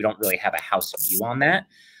 We don't really have a house view on that.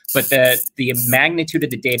 But the magnitude of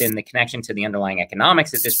the data and the connection to the underlying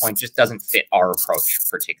economics at this point just doesn't fit our approach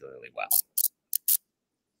particularly well.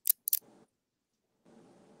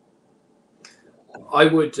 I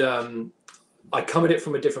would, I come at it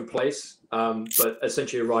from a different place, but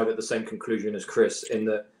essentially arrive at the same conclusion as Chris in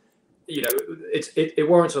that, it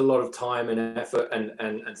warrants a lot of time and effort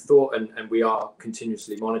and thought, and we are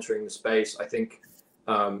continuously monitoring the space. I think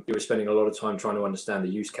you were spending a lot of time trying to understand the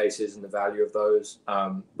use cases and the value of those,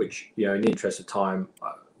 which, in the interest of time,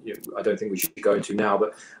 I don't think we should go into now.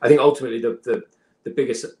 But I think ultimately the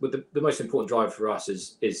biggest, the most important driver for us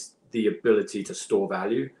is the ability to store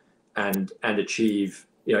value and achieve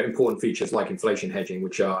important features like inflation hedging,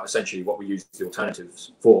 which are essentially what we use the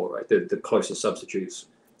alternatives for, right? The closer substitutes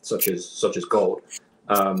such as gold,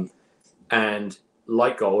 and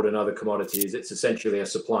like gold and other commodities, it's essentially a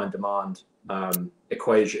supply and demand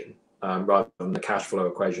equation rather than the cash flow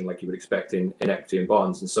equation like you would expect in equity and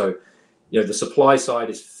bonds. And so, the supply side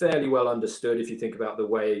is fairly well understood if you think about the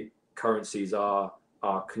way currencies are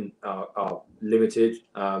limited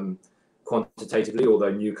quantitatively, although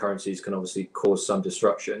new currencies can obviously cause some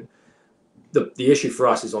disruption. The issue for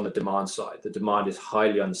us is on the demand side. The demand is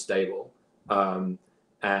highly unstable, and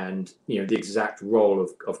the exact role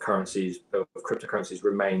of currencies, of cryptocurrencies,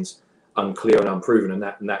 remains unclear and unproven, and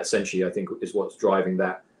that essentially, I think, is what's driving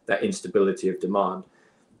that instability of demand.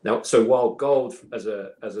 Now, so while gold as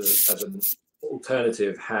an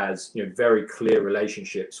alternative has very clear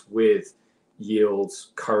relationships with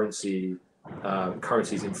yields, currencies,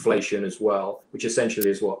 inflation as well, which essentially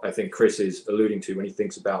is what I think Chris is alluding to when he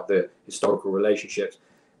thinks about the historical relationships.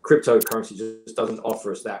 Cryptocurrency just doesn't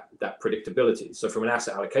offer us that predictability. So from an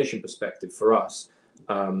asset allocation perspective, for us,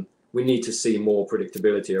 we need to see more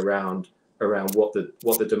predictability around what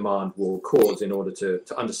the demand will cause in order to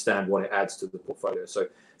understand what it adds to the portfolio. So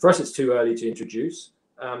for us, it's too early to introduce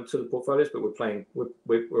to the portfolios, but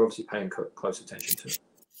we're obviously paying close attention to it.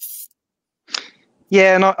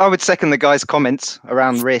 Yeah, and I would second the guy's comments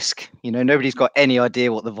around risk. Nobody's got any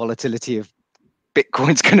idea what the volatility of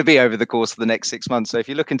Bitcoin's going to be over the course of the next 6 months. So if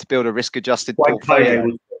you're looking to build a risk-adjusted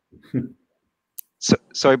portfolio,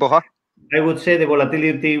 sorry, Borja? I would say the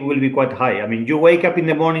volatility will be quite high. I mean, you wake up in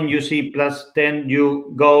the morning, you see +10,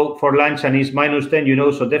 you go for lunch and it's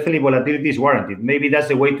 -10, so definitely volatility is warranted. Maybe that's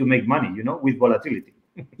the way to make money, with volatility.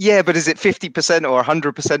 Yeah, but is it 50% or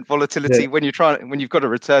 100% volatility? Yeah. When you've got a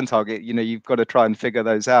return target, you've got to try and figure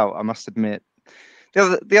those out, I must admit.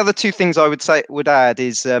 The other two things I would add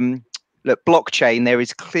is, look, blockchain, there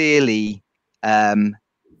is clearly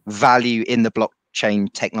value in the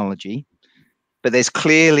blockchain technology, but there's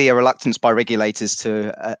clearly a reluctance by regulators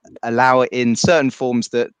to allow it in certain forms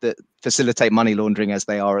that facilitate money laundering as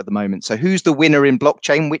they are at the moment. So who's the winner in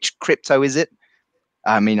blockchain? Which crypto is it?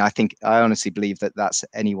 I mean, I honestly believe that that's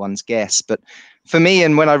anyone's guess. But for me,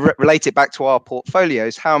 and when I relate it back to our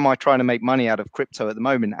portfolios, how am I trying to make money out of crypto at the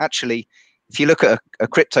moment? Actually, if you look at a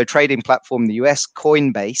crypto trading platform in the US,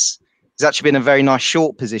 Coinbase, has actually been a very nice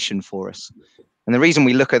short position for us. And the reason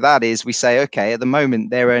we look at that is we say, okay, at the moment,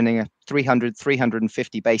 they're earning a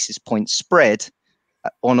 350 basis point spread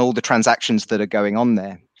on all the transactions that are going on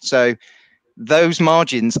there. So those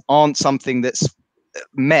margins aren't something that's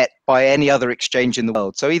met by any other exchange in the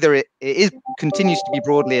world. So either it continues to be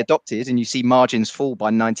broadly adopted and you see margins fall by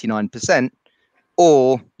 99%,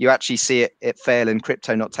 or you actually see it fail and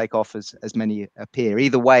crypto not take off as many appear.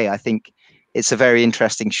 Either way, I think it's a very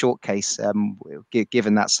interesting short case,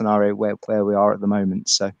 given that scenario where we are at the moment.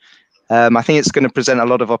 So I think it's going to present a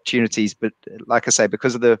lot of opportunities, but like I say,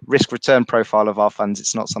 because of the risk return profile of our funds,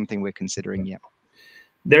 it's not something we're considering yet.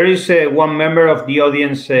 There is one member of the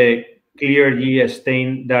audience, clearly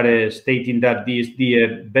stating that this is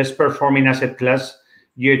the best performing asset class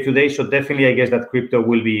year to date. So definitely, I guess that crypto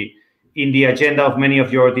will be in the agenda of many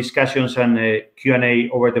of your discussions and Q&A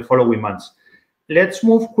over the following months. Let's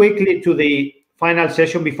move quickly to the final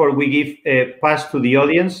session before we give a pass to the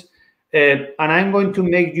audience. And I'm going to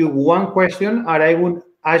make you one question, and I would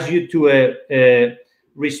ask you to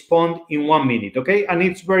respond in 1 minute, okay? And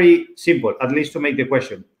it's very simple, at least to make the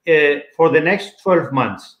question. For the next 12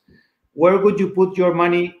 months, where would you put your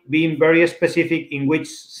money, being very specific in which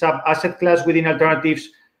sub-asset class within alternatives,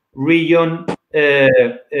 region,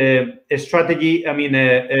 strategy, I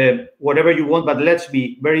mean, whatever you want, but let's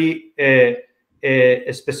be very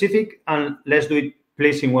specific, and let's do it,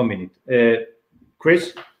 please, in 1 minute.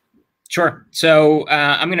 Chris? Sure. So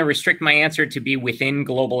I'm going to restrict my answer to be within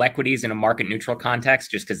global equities in a market neutral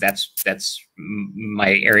context, just because that's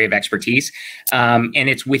my area of expertise. And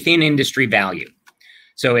it's within industry value.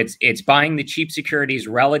 So it's buying the cheap securities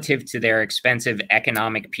relative to their expensive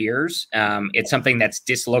economic peers. It's something that's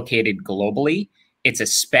dislocated globally. It's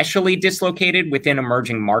especially dislocated within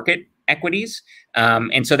emerging market equities.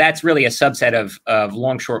 And so that's really a subset of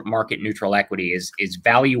long short market neutral equity is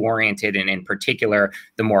value oriented, and in particular,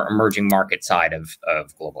 the more emerging market side of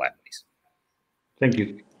global equities. Thank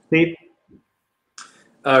you. Steve?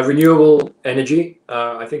 Renewable energy,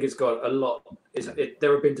 I think it's got a lot.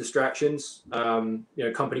 There have been distractions.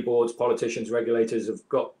 Company boards, politicians, regulators have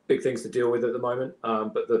got big things to deal with at the moment.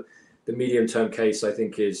 But the medium-term case, I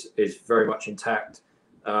think, is very much intact.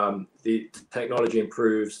 The technology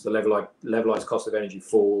improves, the levelized cost of energy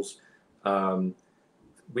falls.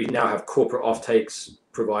 We now have corporate offtakes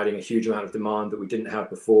providing a huge amount of demand that we didn't have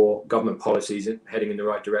before. Government policies heading in the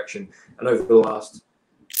right direction, and over the last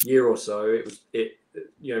year or so, a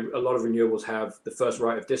lot of renewables have the first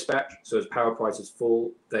right of dispatch. So as power prices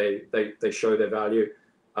fall, they show their value,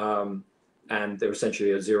 and they're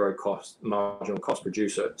essentially a zero cost, marginal cost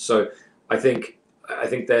producer. So I think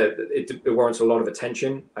that it warrants a lot of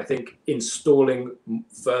attention. I think installing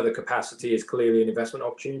further capacity is clearly an investment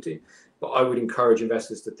opportunity, but I would encourage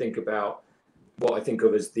investors to think about what I think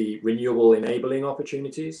of as the renewable enabling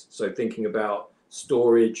opportunities. So thinking about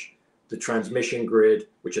storage, the transmission grid,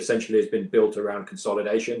 which essentially has been built around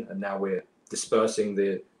consolidation, and now we're dispersing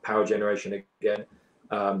the power generation again.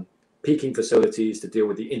 Peaking facilities to deal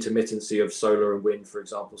with the intermittency of solar and wind, for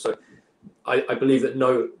example. So I believe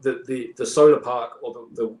that the solar park or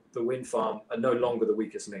the wind farm are no longer the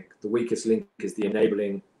weakest link. The weakest link is the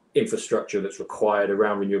enabling infrastructure that's required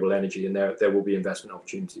around renewable energy, and there will be investment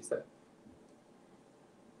opportunities there.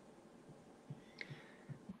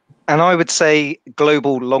 And I would say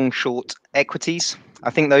global long-short equities. I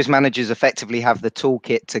think those managers effectively have the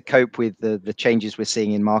toolkit to cope with the changes we're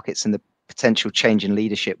seeing in markets and the potential change in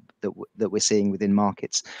leadership that we're seeing within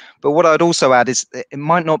markets. But what I'd also add is it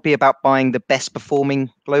might not be about buying the best performing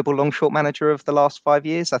global long-short manager of the last 5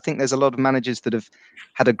 years. I think there's a lot of managers that have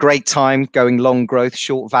had a great time going long growth,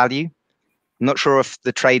 short value. I'm not sure if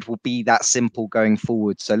the trade will be that simple going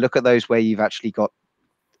forward. So look at those where you've actually got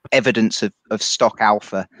evidence of stock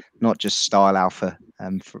alpha, not just style alpha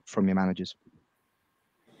from your managers.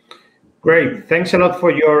 Great. Thanks a lot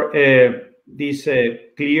for your this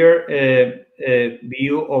clear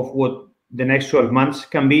view of what the next 12 months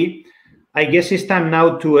can be. I guess it's time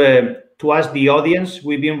now to ask the audience.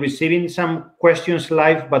 We've been receiving some questions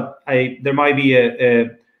live, but there might be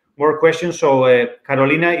more questions. So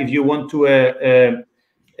Carolina, if you want to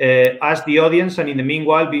ask the audience, and in the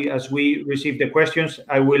meanwhile, as we receive the questions,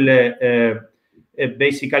 I will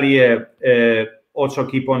basically also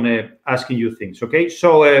keep on asking you things. Okay.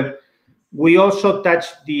 So we also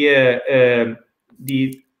touched the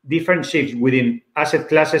different shifts within asset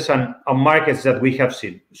classes and markets that we have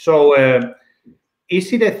seen. So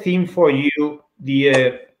is it a theme for you,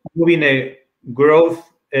 the moving a growth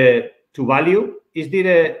to value? Is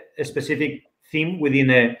there a specific theme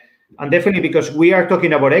within and definitely because we are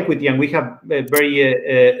talking about equity and we have a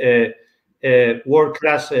very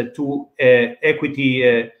world-class two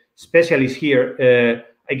equity specialists here,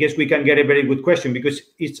 I guess we can get a very good question, because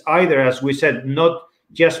it's either, as we said, not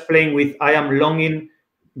just playing with I am long in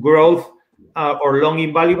growth or long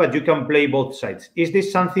in value, but you can play both sides. Is this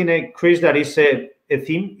something, Chris, that is a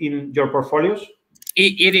theme in your portfolios?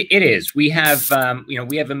 It is. We have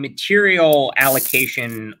we have a material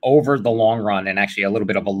allocation over the long run, and actually a little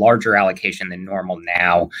bit of a larger allocation than normal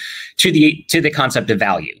now to the concept of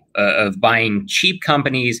value, of buying cheap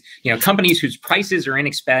companies, companies whose prices are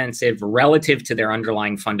inexpensive relative to their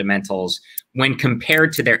underlying fundamentals when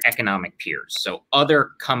compared to their economic peers. So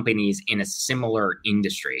other companies in a similar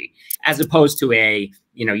industry, as opposed to a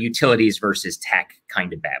utilities versus tech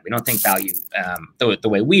kind of bet. We don't think value, the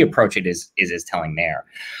way we approach it is as telling there.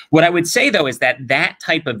 What I would say, though, is that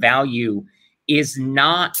type of value is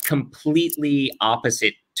not completely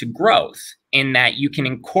opposite to growth, in that you can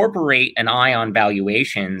incorporate an eye on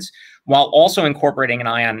valuations while also incorporating an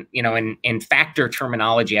eye on, in factor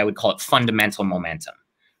terminology, I would call it fundamental momentum.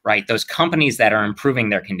 Right? Those companies that are improving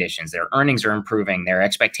their conditions, their earnings are improving, their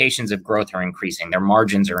expectations of growth are increasing, their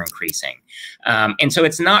margins are increasing. And so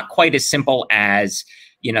it's not quite as simple as,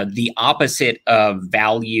 the opposite of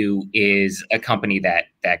value is a company that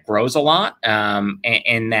grows a lot,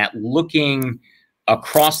 and that looking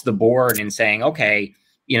across the board and saying, okay,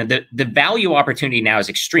 the value opportunity now is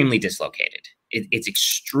extremely dislocated. it's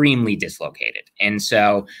extremely dislocated. And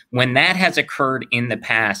so when that has occurred in the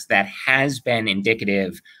past, that has been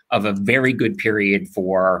indicative of a very good period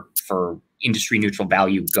for industry neutral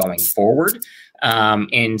value going forward.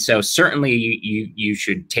 And so certainly you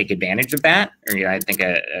should take advantage of that. Or, I think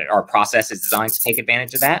our process is designed to take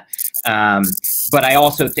advantage of that. But I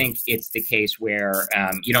also think it's the case where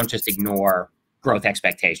you don't just ignore growth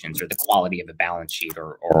expectations or the quality of a balance sheet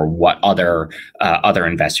or what other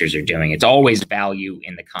investors are doing. It's always value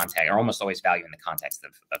in the context, or almost always value in the context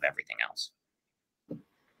of everything else.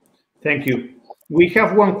 Thank you. We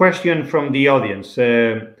have one question from the audience.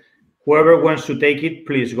 Whoever wants to take it,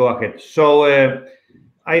 please go ahead. So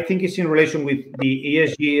I think it's in relation with the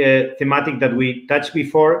ESG thematic that we touched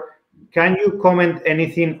before. Can you comment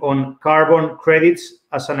anything on carbon credits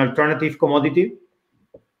as an alternative commodity?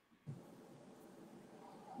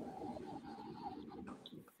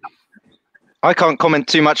 I can't comment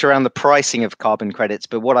too much around the pricing of carbon credits,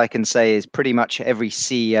 but what I can say is pretty much every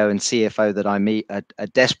CEO and CFO that I meet are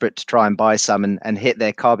desperate to try and buy some and hit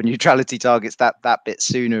their carbon neutrality targets that bit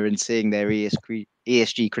sooner, and seeing their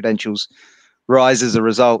ESG credentials rise as a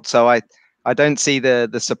result. So I don't see the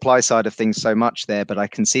supply side of things so much there, but I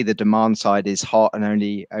can see the demand side is hot and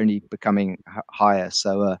only becoming higher.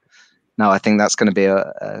 So no, I think that's going to be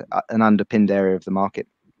an underpinned area of the market.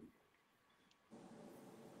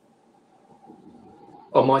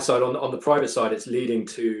 On my side, on the private side, it's leading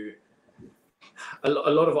to a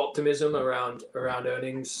lot of optimism around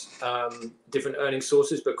earnings, different earnings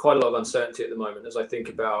sources, but quite a lot of uncertainty at the moment. As I think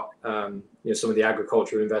about some of the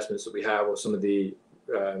agricultural investments that we have, or some of the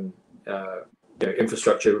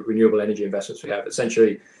infrastructure, renewable energy investments we have,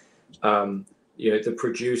 essentially, the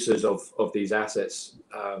producers of these assets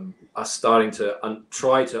are starting to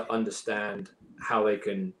try to understand how they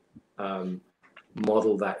can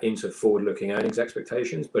model that into forward-looking earnings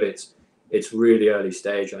expectations, but it's really early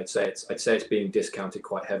stage. I'd say it's being discounted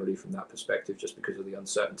quite heavily from that perspective, just because of the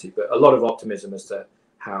uncertainty. But a lot of optimism as to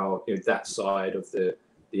how that side of the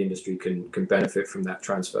industry can benefit from that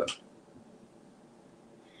transfer.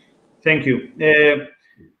 Thank you.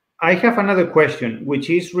 I have another question, which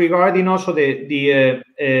is regarding also the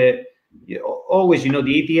always, the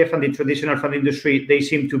ETF and the traditional fund industry, they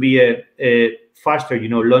seem to be faster,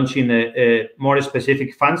 launching more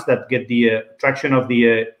specific funds that get the traction of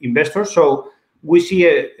the investors. So we see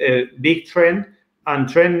a big trend,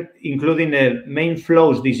 including main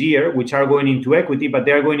flows this year, which are going into equity, but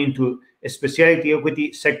they are going into a specialty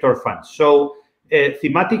equity sector funds. So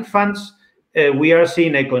thematic funds, we are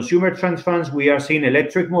seeing consumer trend funds, we are seeing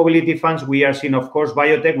electric mobility funds, we are seeing, of course,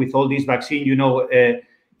 biotech with all these vaccine,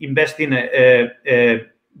 investing.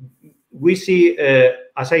 We see,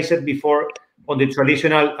 as I said before, on the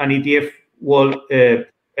traditional and ETF world, a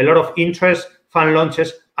lot of interest, fund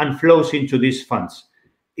launches, and flows into these funds.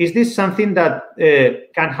 Is this something that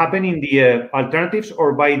can happen in the alternatives,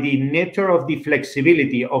 or by the nature of the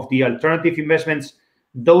flexibility of the alternative investments,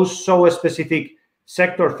 those so specific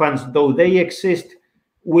sector funds, though they exist,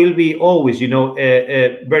 will be always,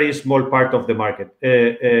 a very small part of the market?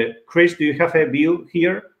 Chris, do you have a view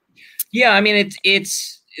here? Yeah, I mean,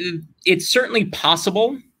 it's certainly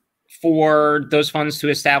possible for those funds to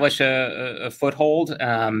establish a foothold.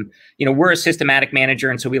 We're a systematic manager,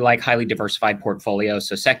 and so we like highly diversified portfolios.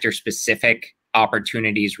 So sector-specific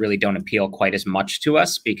opportunities really don't appeal quite as much to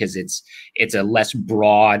us, because it's a less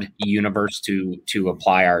broad universe to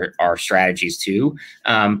apply our strategies to.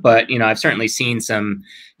 But I've certainly seen some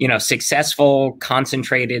successful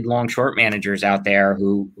concentrated long short managers out there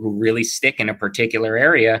who really stick in a particular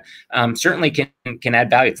area. Certainly can add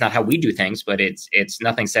value. It's not how we do things, but it's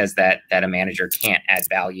nothing says that a manager can't add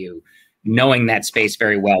value, knowing that space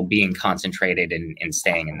very well, being concentrated and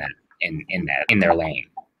staying in their lane.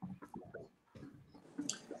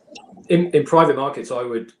 In private markets, I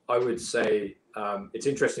would say it's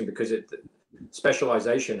interesting because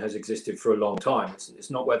specialization has existed for a long time. It's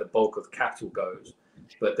not where the bulk of capital goes,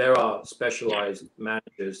 but there are specialized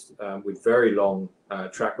managers with very long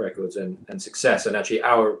track records and success. And actually,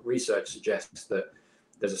 our research suggests that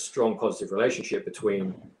there's a strong positive relationship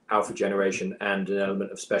between alpha generation and an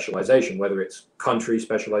element of specialization, whether it's country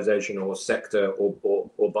specialization or sector or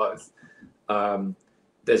both.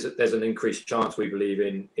 There's an increased chance, we believe,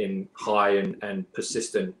 in high and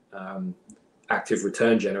persistent active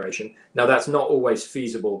return generation. Now, that's not always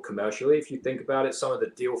feasible commercially. If you think about it, some of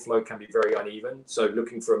the deal flow can be very uneven. So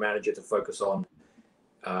looking for a manager to focus on,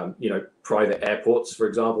 private airports, for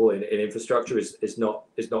example, in infrastructure is not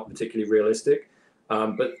particularly realistic.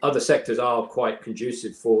 But other sectors are quite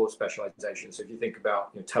conducive for specialization. So if you think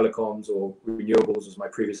about telecoms or renewables, as my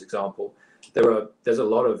previous example, there's a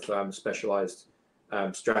lot of specialized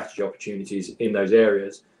strategy opportunities in those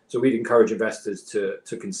areas. So we'd encourage investors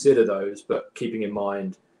to consider those, but keeping in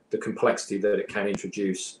mind the complexity that it can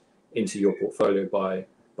introduce into your portfolio by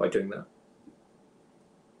doing that.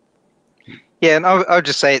 Yeah, and I would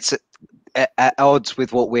just say it's at odds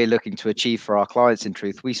with what we're looking to achieve for our clients. In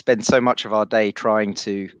truth, we spend so much of our day trying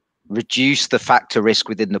to reduce the factor risk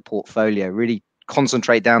within the portfolio, really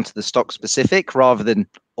concentrate down to the stock specific rather than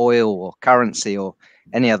oil or currency or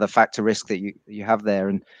any other factor risk that you have there.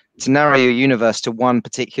 And to narrow your universe to one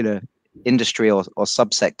particular industry or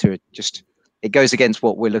subsector, it goes against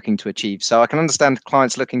what we're looking to achieve. So I can understand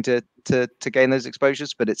clients looking to gain those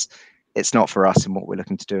exposures, but it's not for us and what we're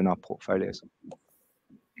looking to do in our portfolios.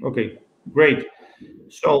 Okay, great.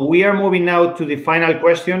 So we are moving now to the final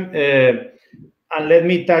question. And let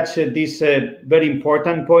me touch this very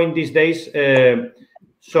important point these days.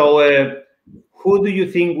 Who do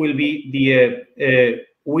you think will be the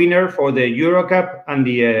winner for the Euro Cup and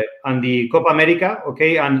the Copa America?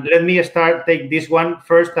 Okay, and let me take this one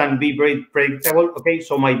first and be very predictable. Okay,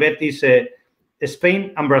 so my bet is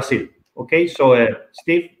Spain and Brazil. Okay, so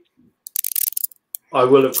Steve? I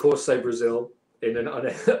will, of course, say Brazil in an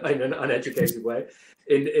uneducated way.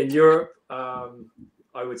 In Europe,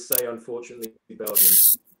 I would say, unfortunately, Belgium.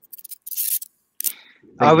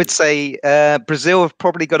 I would say Brazil have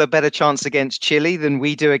probably got a better chance against Chile than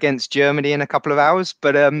we do against Germany in a couple of hours.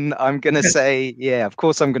 But I'm going to say, yeah, of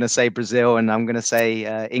course, I'm going to say Brazil, and I'm going to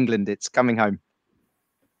say England. It's coming home.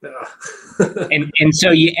 and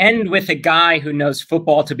so you end with a guy who knows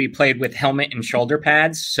football to be played with helmet and shoulder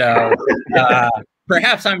pads. So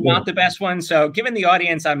perhaps I'm not the best one. So given the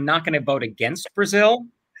audience, I'm not going to vote against Brazil.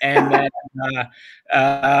 And then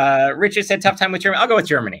Richard said tough time with Germany. I'll go with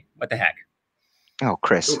Germany. What the heck? Oh,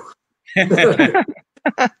 Chris. I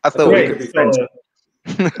thought we could be friends.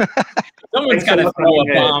 Someone's got to throw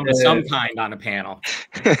a bomb of some kind on a panel.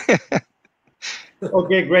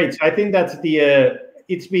 Okay, great. So I think that's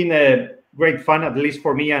it's been great fun, at least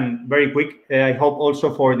for me, and very quick. I hope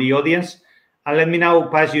also for the audience. And let me now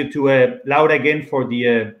pass you to Laura again for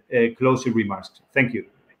the closing remarks. Thank you.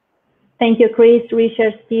 Thank you, Chris,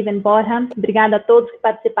 Richard, Steve e Borja. Obrigada a todos que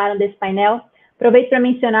participaram desse painel. Aproveito para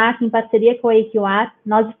mencionar que, em parceria com a AQR,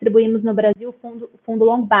 nós distribuímos no Brasil o fundo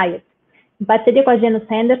Long Bias. Em parceria com a Janus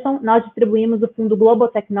Henderson, nós distribuímos o fundo Global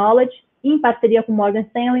Technology. E, em parceria com Morgan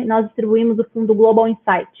Stanley, nós distribuímos o fundo Global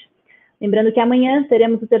Insight. Lembrando que amanhã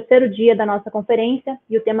teremos o terceiro dia da nossa conferência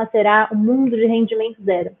e o tema será o mundo de rendimento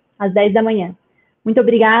zero, às 10 da manhã. Muito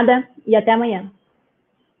obrigada e até amanhã.